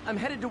 I'm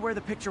headed to where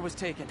the picture was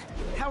taken.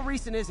 How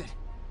recent is it?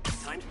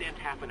 Timestamped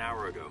half an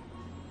hour ago.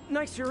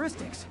 Nice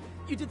heuristics.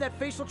 You did that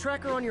facial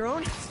tracker on your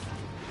own?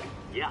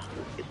 Yeah,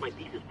 it's my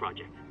thesis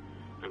project.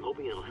 I'm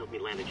hoping it'll help me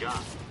land a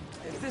job.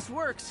 If this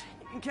works,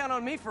 you can count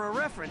on me for a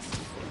reference.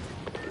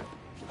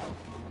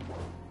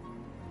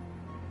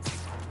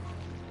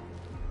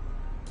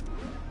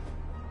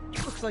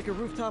 Looks like a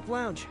rooftop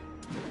lounge.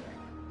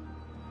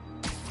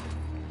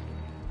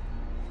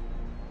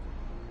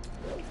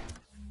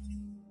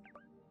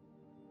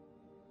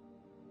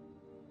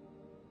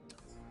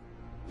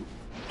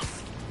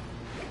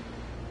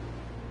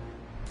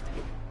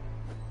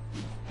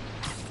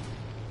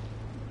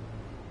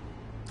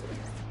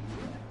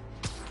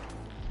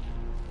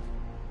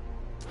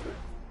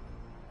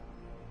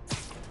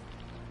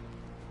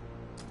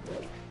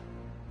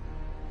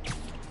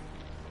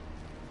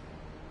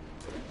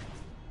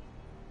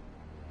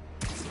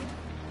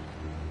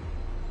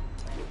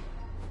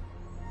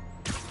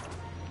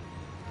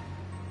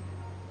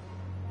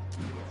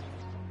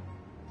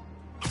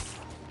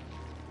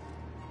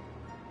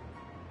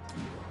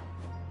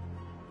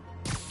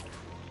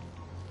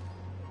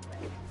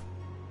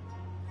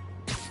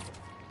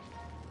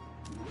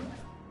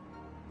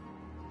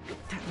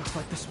 That looks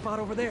like the spot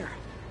over there.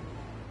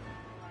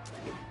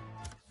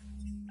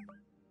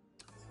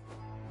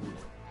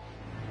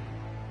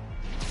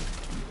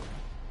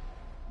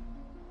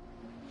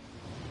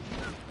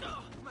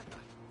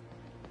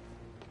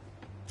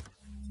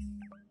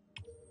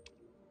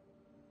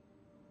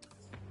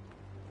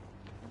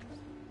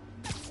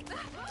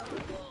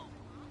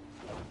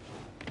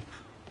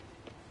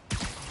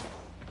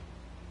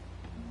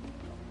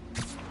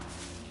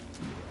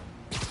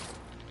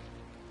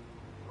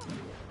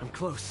 I'm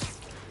close.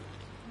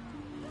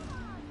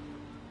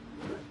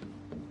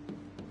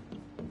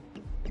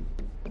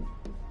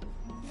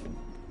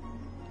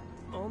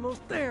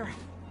 Almost there.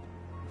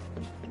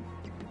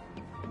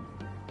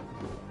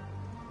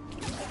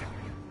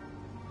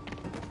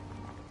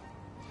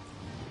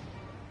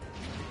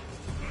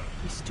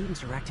 These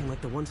students are acting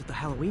like the ones at the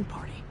Halloween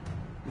party.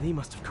 They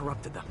must have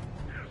corrupted them.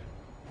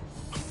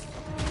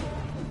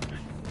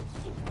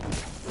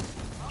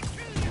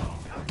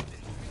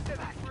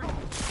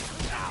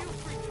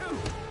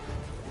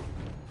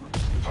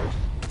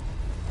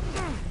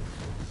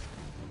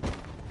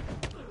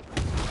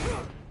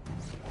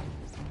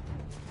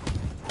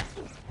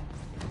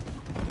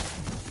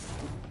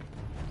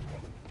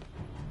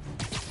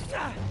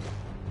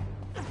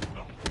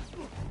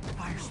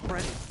 Fire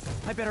spreading.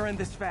 I better end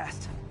this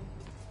fast.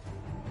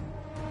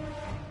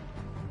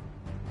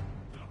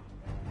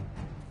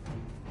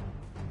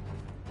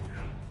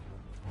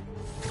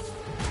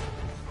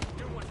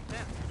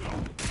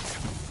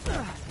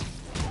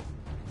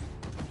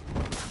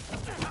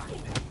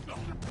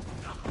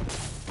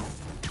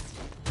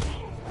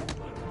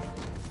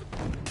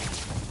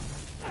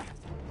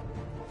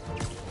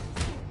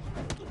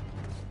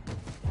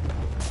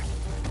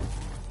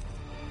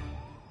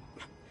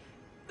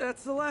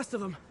 That's the last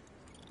of them.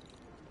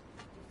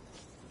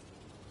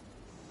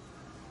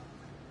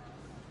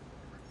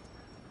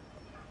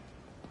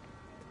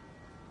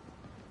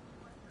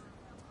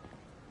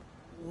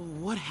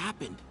 What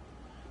happened?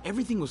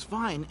 Everything was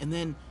fine, and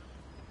then...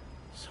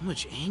 so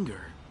much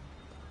anger.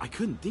 I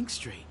couldn't think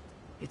straight.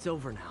 It's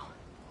over now.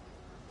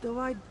 Though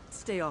I'd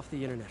stay off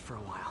the internet for a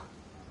while.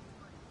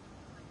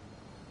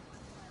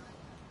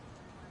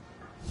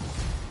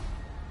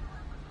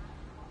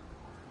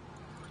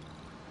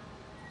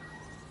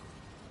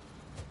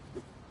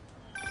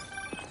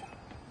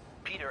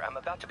 Peter, I'm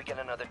about to begin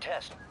another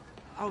test.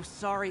 Oh,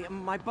 sorry.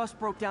 My bus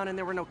broke down and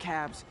there were no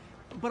cabs.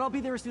 But I'll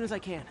be there as soon as I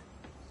can.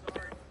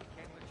 Sorry,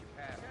 can't let you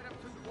pass. Head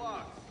up 2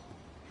 blocks.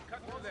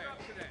 Cut through there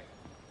today.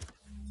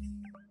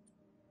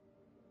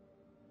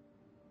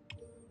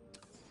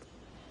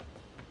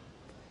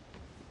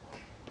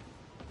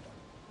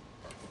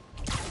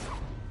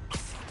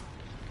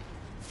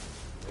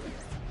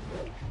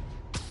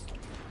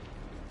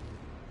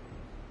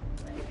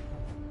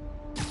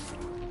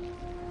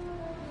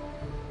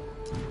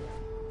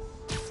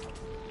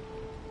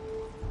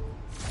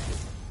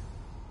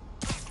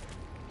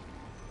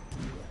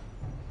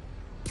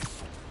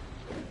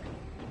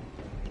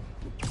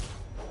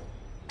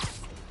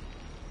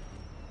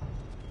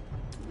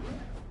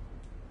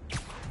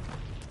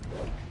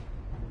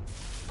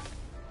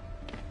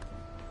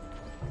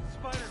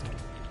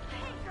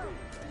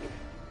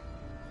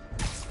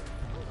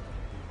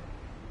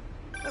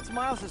 That's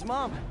Miles'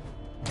 mom.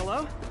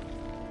 Hello?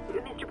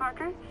 Mr.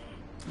 Parker?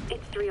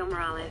 It's Rio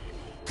Morales.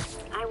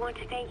 I want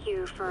to thank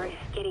you for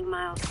getting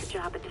Miles the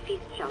job at the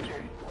feast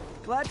shelter.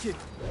 Glad to.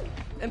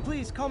 And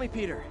please, call me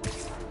Peter.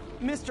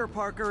 Mr.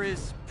 Parker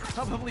is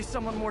probably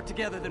someone more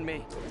together than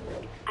me.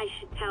 I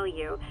should tell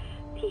you,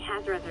 he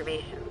has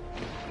reservations.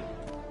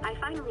 I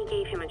finally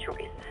gave him a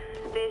choice.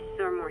 This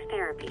or more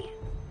therapy.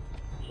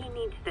 He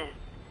needs this.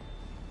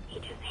 He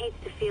just hates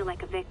to feel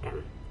like a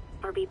victim,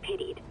 or be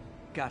pitied.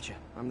 Gotcha.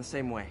 I'm the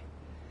same way.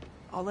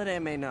 I'll let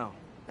Aunt May know,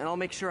 and I'll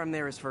make sure I'm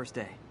there his first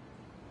day.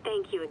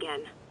 Thank you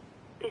again.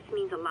 This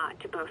means a lot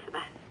to both of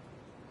us.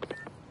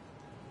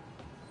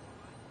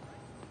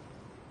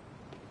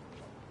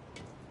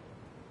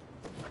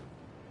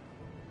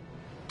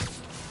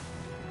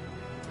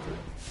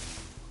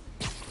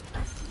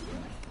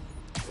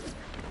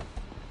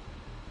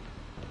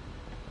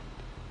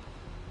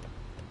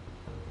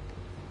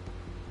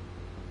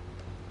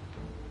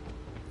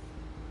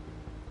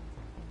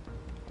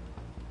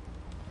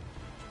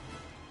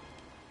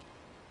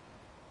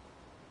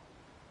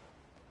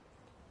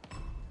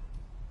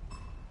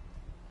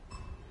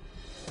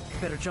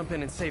 Better jump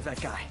in and save that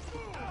guy.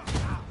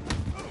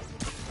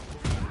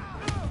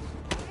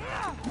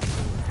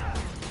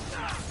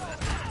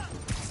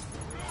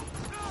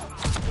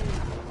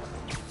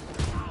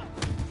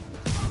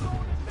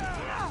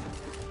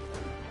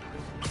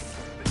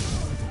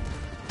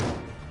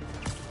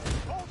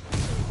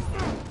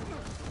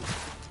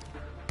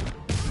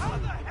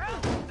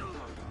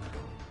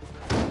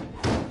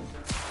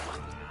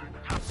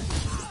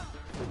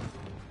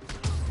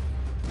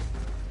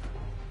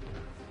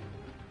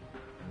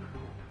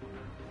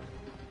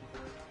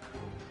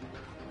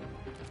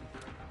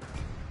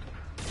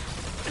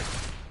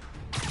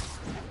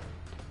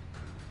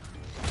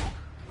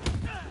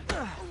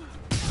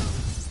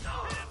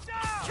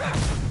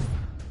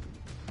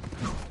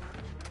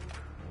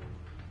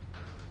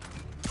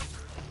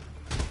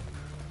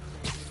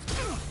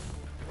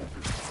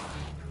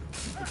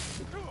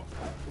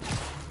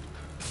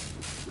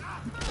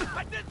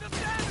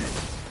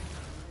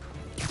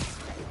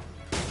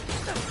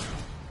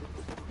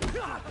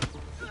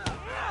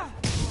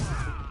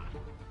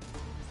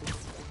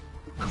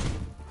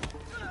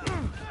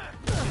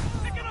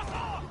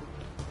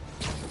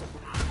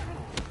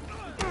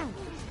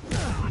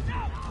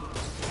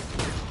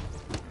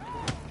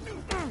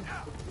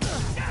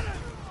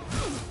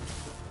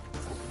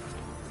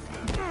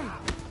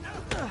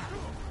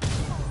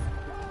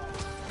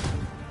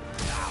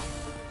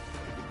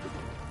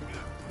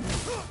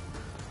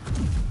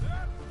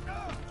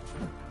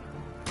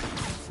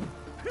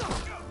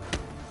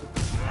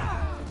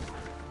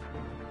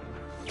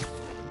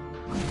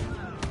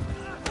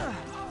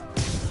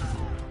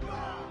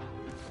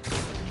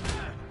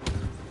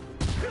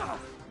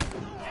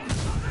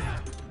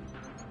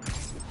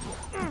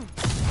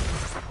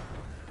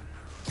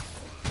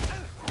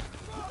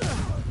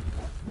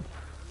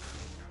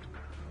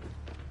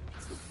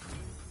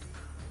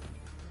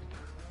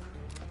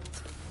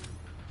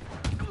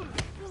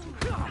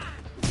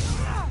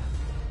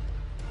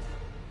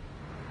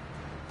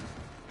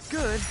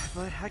 Good,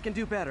 but I can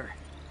do better.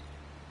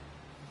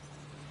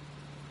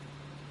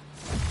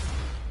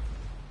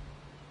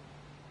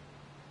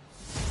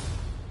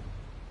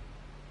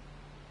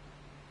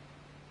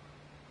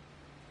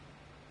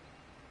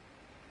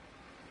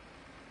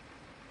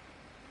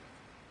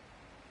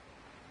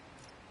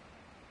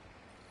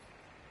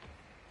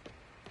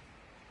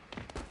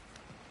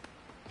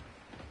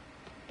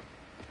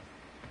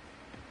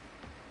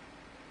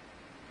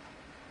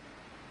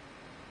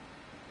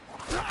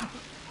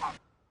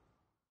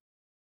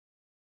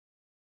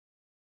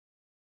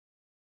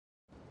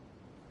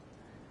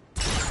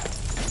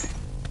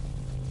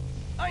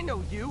 I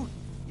know you.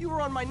 You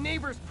were on my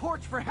neighbor's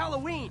porch for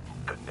Halloween.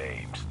 The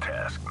name's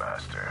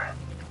Taskmaster,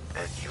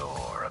 and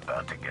you're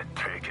about to get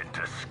taken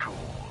to school.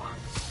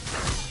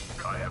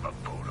 I have a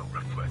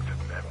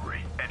photo-reflective memory.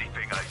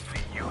 Anything I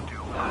see you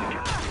do, I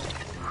can...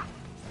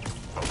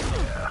 Oh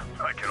yeah,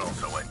 I can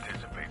also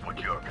anticipate what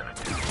you're gonna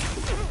do.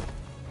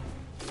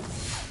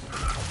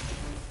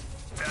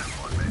 That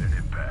one made an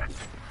impact.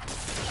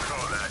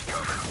 Saw that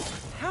coming.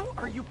 How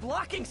are you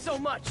blocking so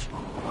much?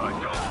 I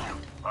told you,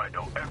 I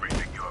know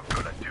everything you're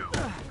gonna do.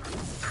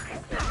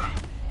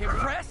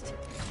 Impressed?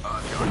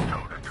 I'm going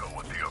toe-to-toe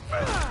with the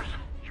offenders.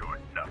 You're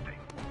nothing.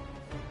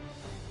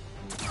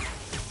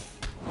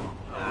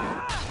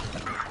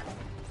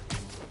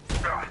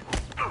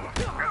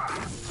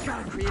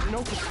 Gotta create an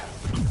opening.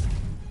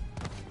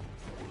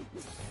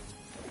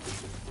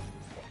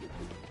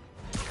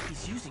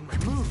 He's using my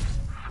moves.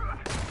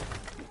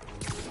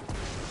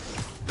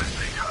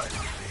 This ain't hide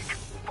and seek.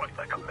 Fight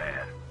like a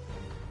man.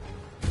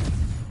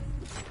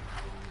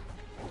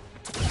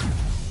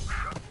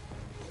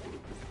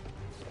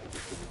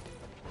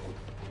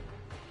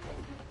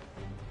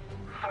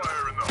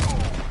 Fire in the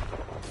hole.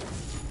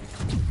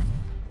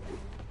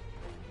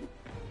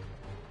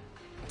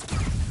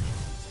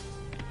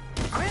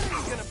 When are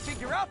you gonna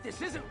figure out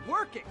this isn't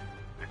working?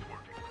 It's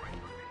working great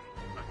for me.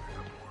 I pick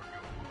up more of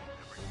your moves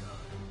every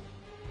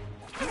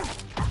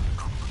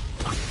time.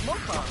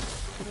 Smoke bomb.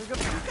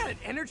 You got an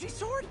energy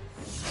sword?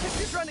 If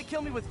you're trying to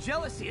kill me with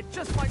jealousy, it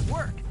just might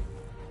work.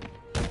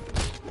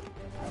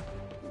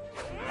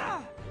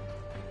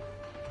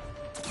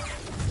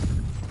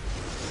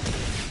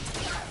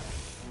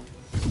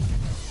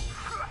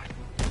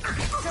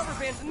 Cover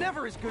band's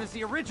never as good as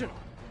the original.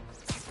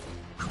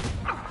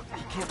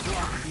 He can't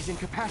block if he's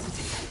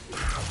incapacitated.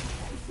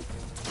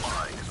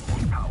 Mine is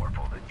more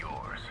powerful than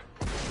yours.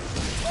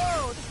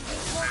 Whoa, this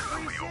is a This'll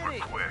be over smoke-free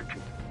quick.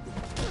 city.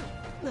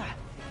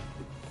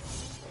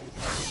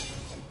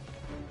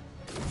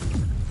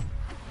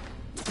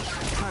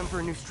 Time for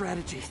a new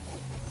strategy.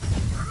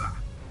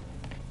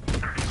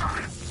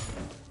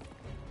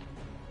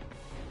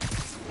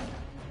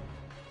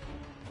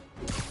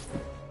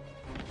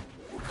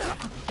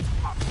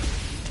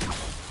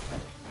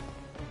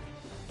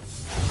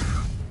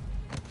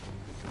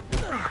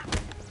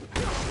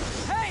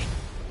 Hey!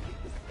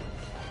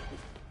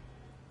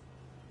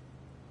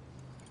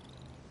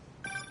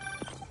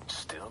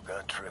 Still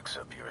got tricks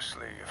up your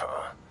sleeve,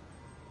 huh?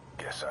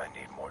 Guess I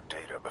need more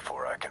data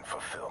before I can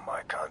fulfill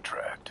my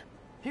contract.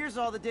 Here's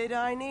all the data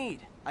I need.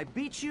 I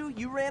beat you,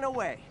 you ran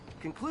away.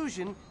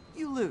 Conclusion,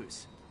 you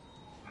lose.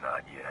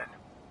 Not yet.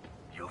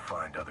 You'll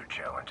find other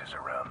challenges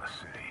around the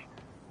city.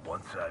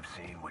 Once I've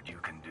seen what you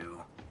can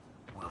do,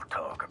 we'll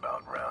talk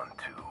about round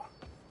 2.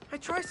 I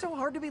try so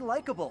hard to be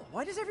likable.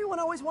 Why does everyone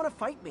always want to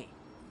fight me?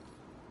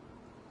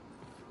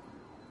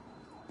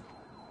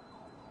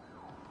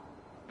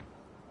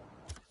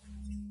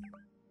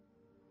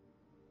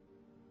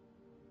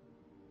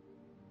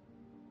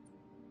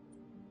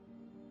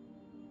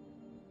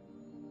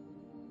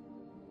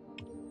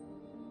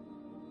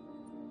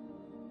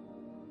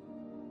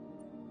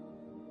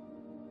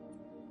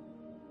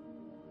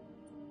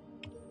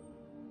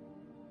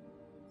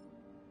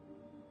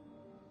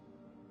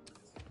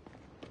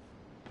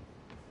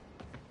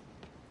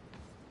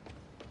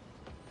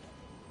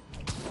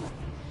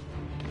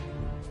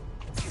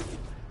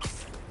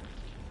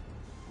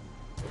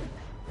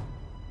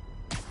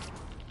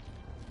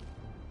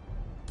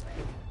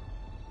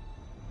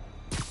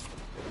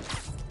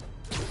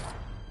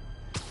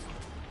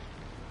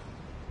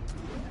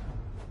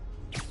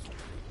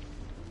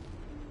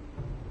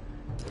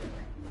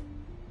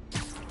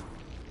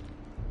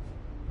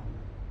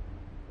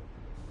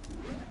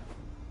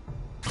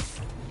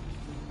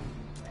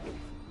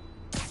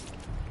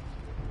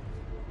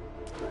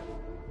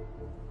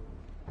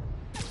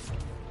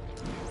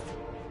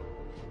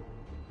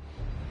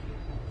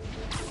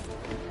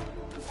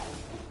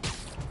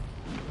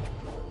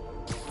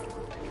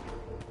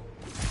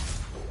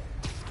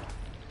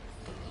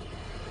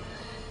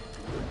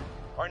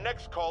 Our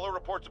next caller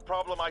reports a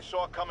problem I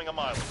saw coming a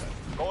mile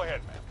away. Go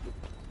ahead, ma'am.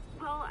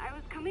 Well, I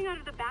was coming out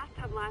of the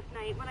bathtub last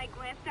night when I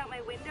glanced out my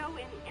window,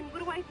 and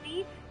what do I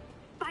see?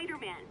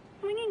 Spiderman,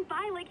 swinging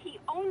by like he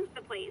owns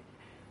the place.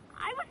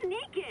 I was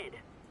naked.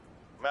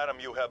 Madam,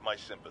 you have my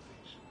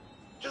sympathies.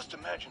 Just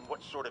imagine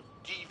what sort of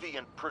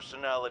deviant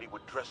personality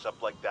would dress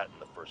up like that in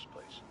the first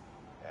place.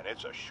 And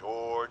it's a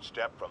short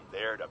step from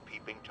there to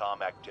peeping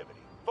Tom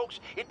activity. Folks,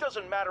 it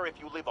doesn't matter if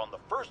you live on the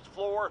first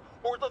floor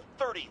or the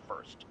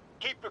 31st.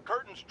 Keep your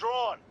curtains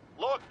drawn.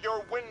 Lock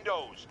your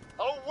windows.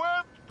 A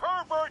webbed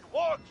pervert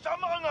walks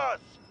among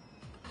us!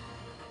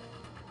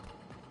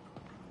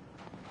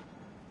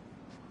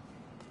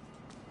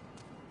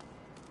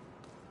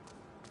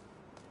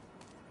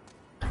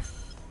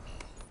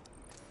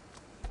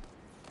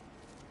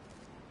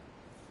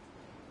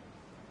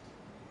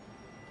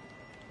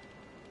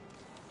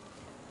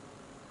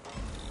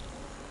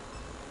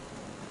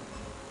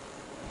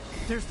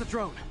 There's the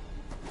drone.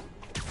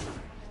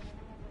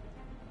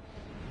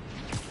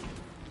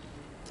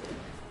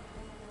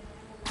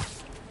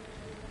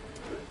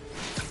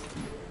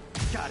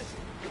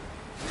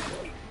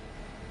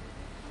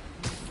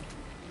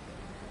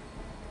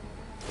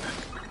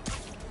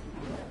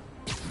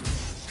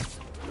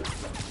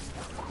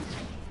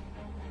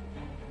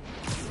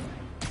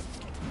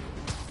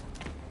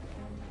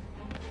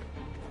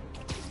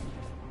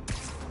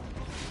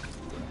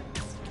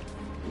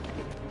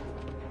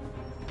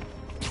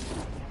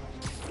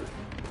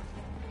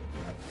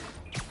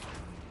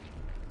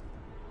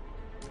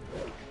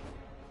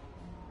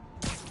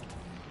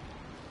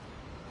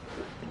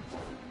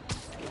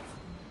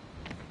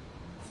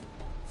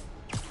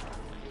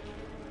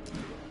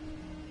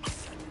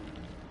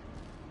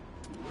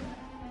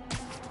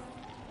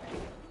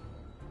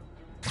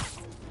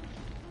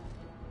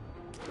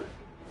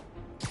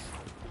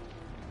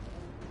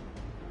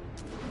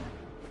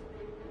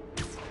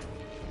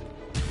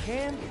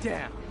 hand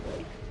down.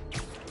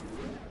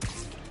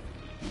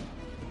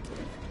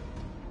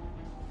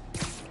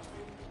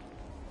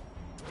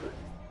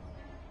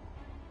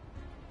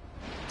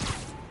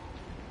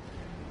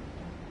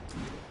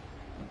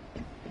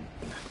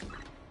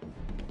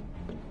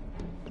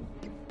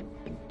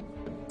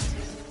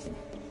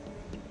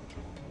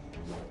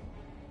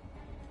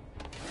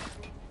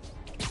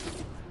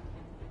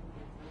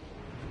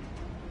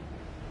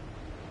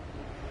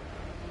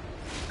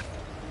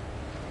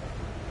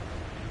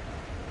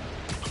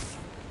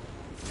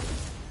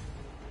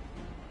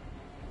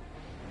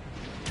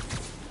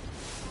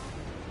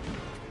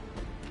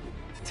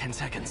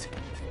 Seconds.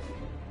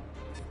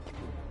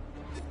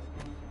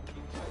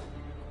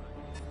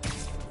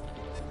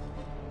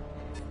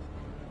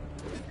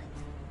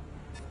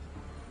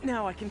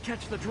 Now I can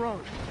catch the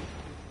drone.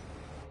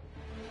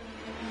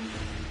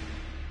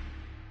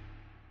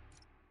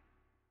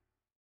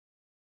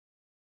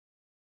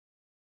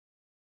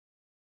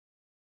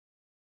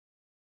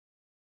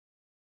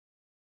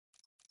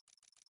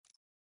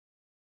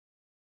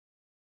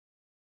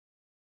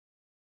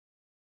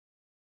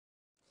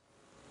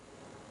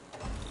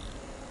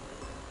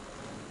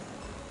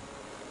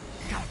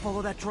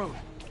 Follow that drone.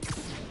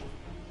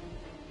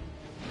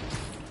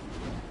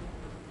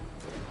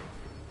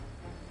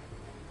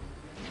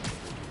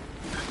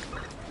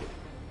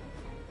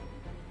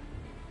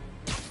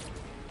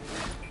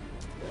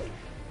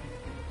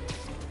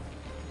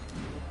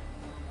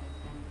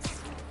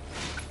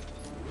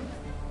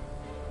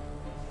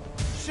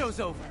 Show's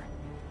over.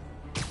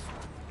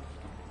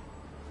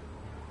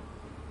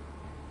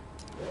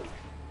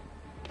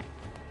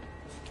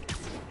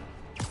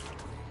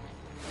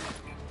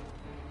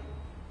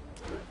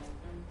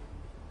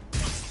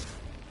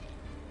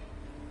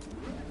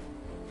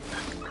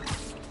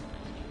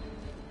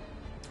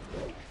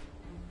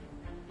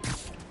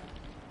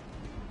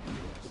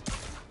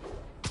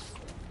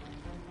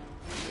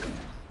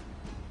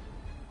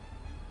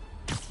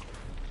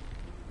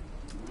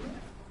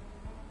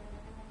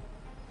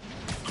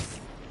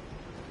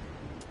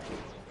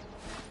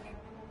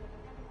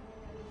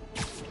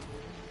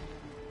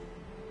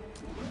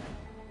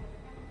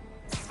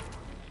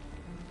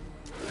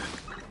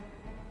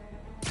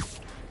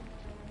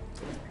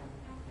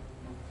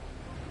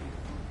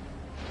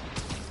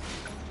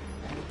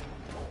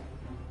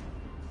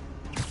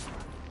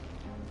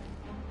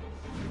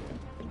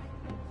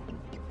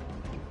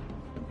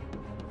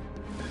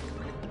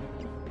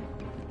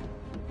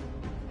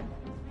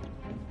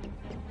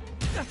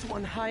 That's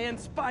one high-end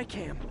spy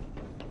cam.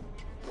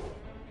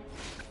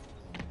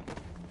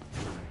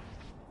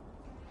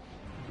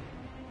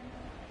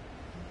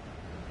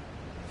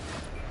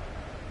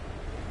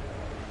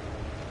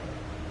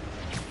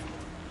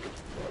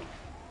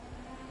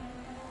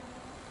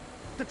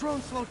 The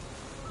drone slowed.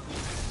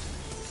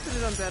 Could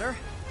have done better.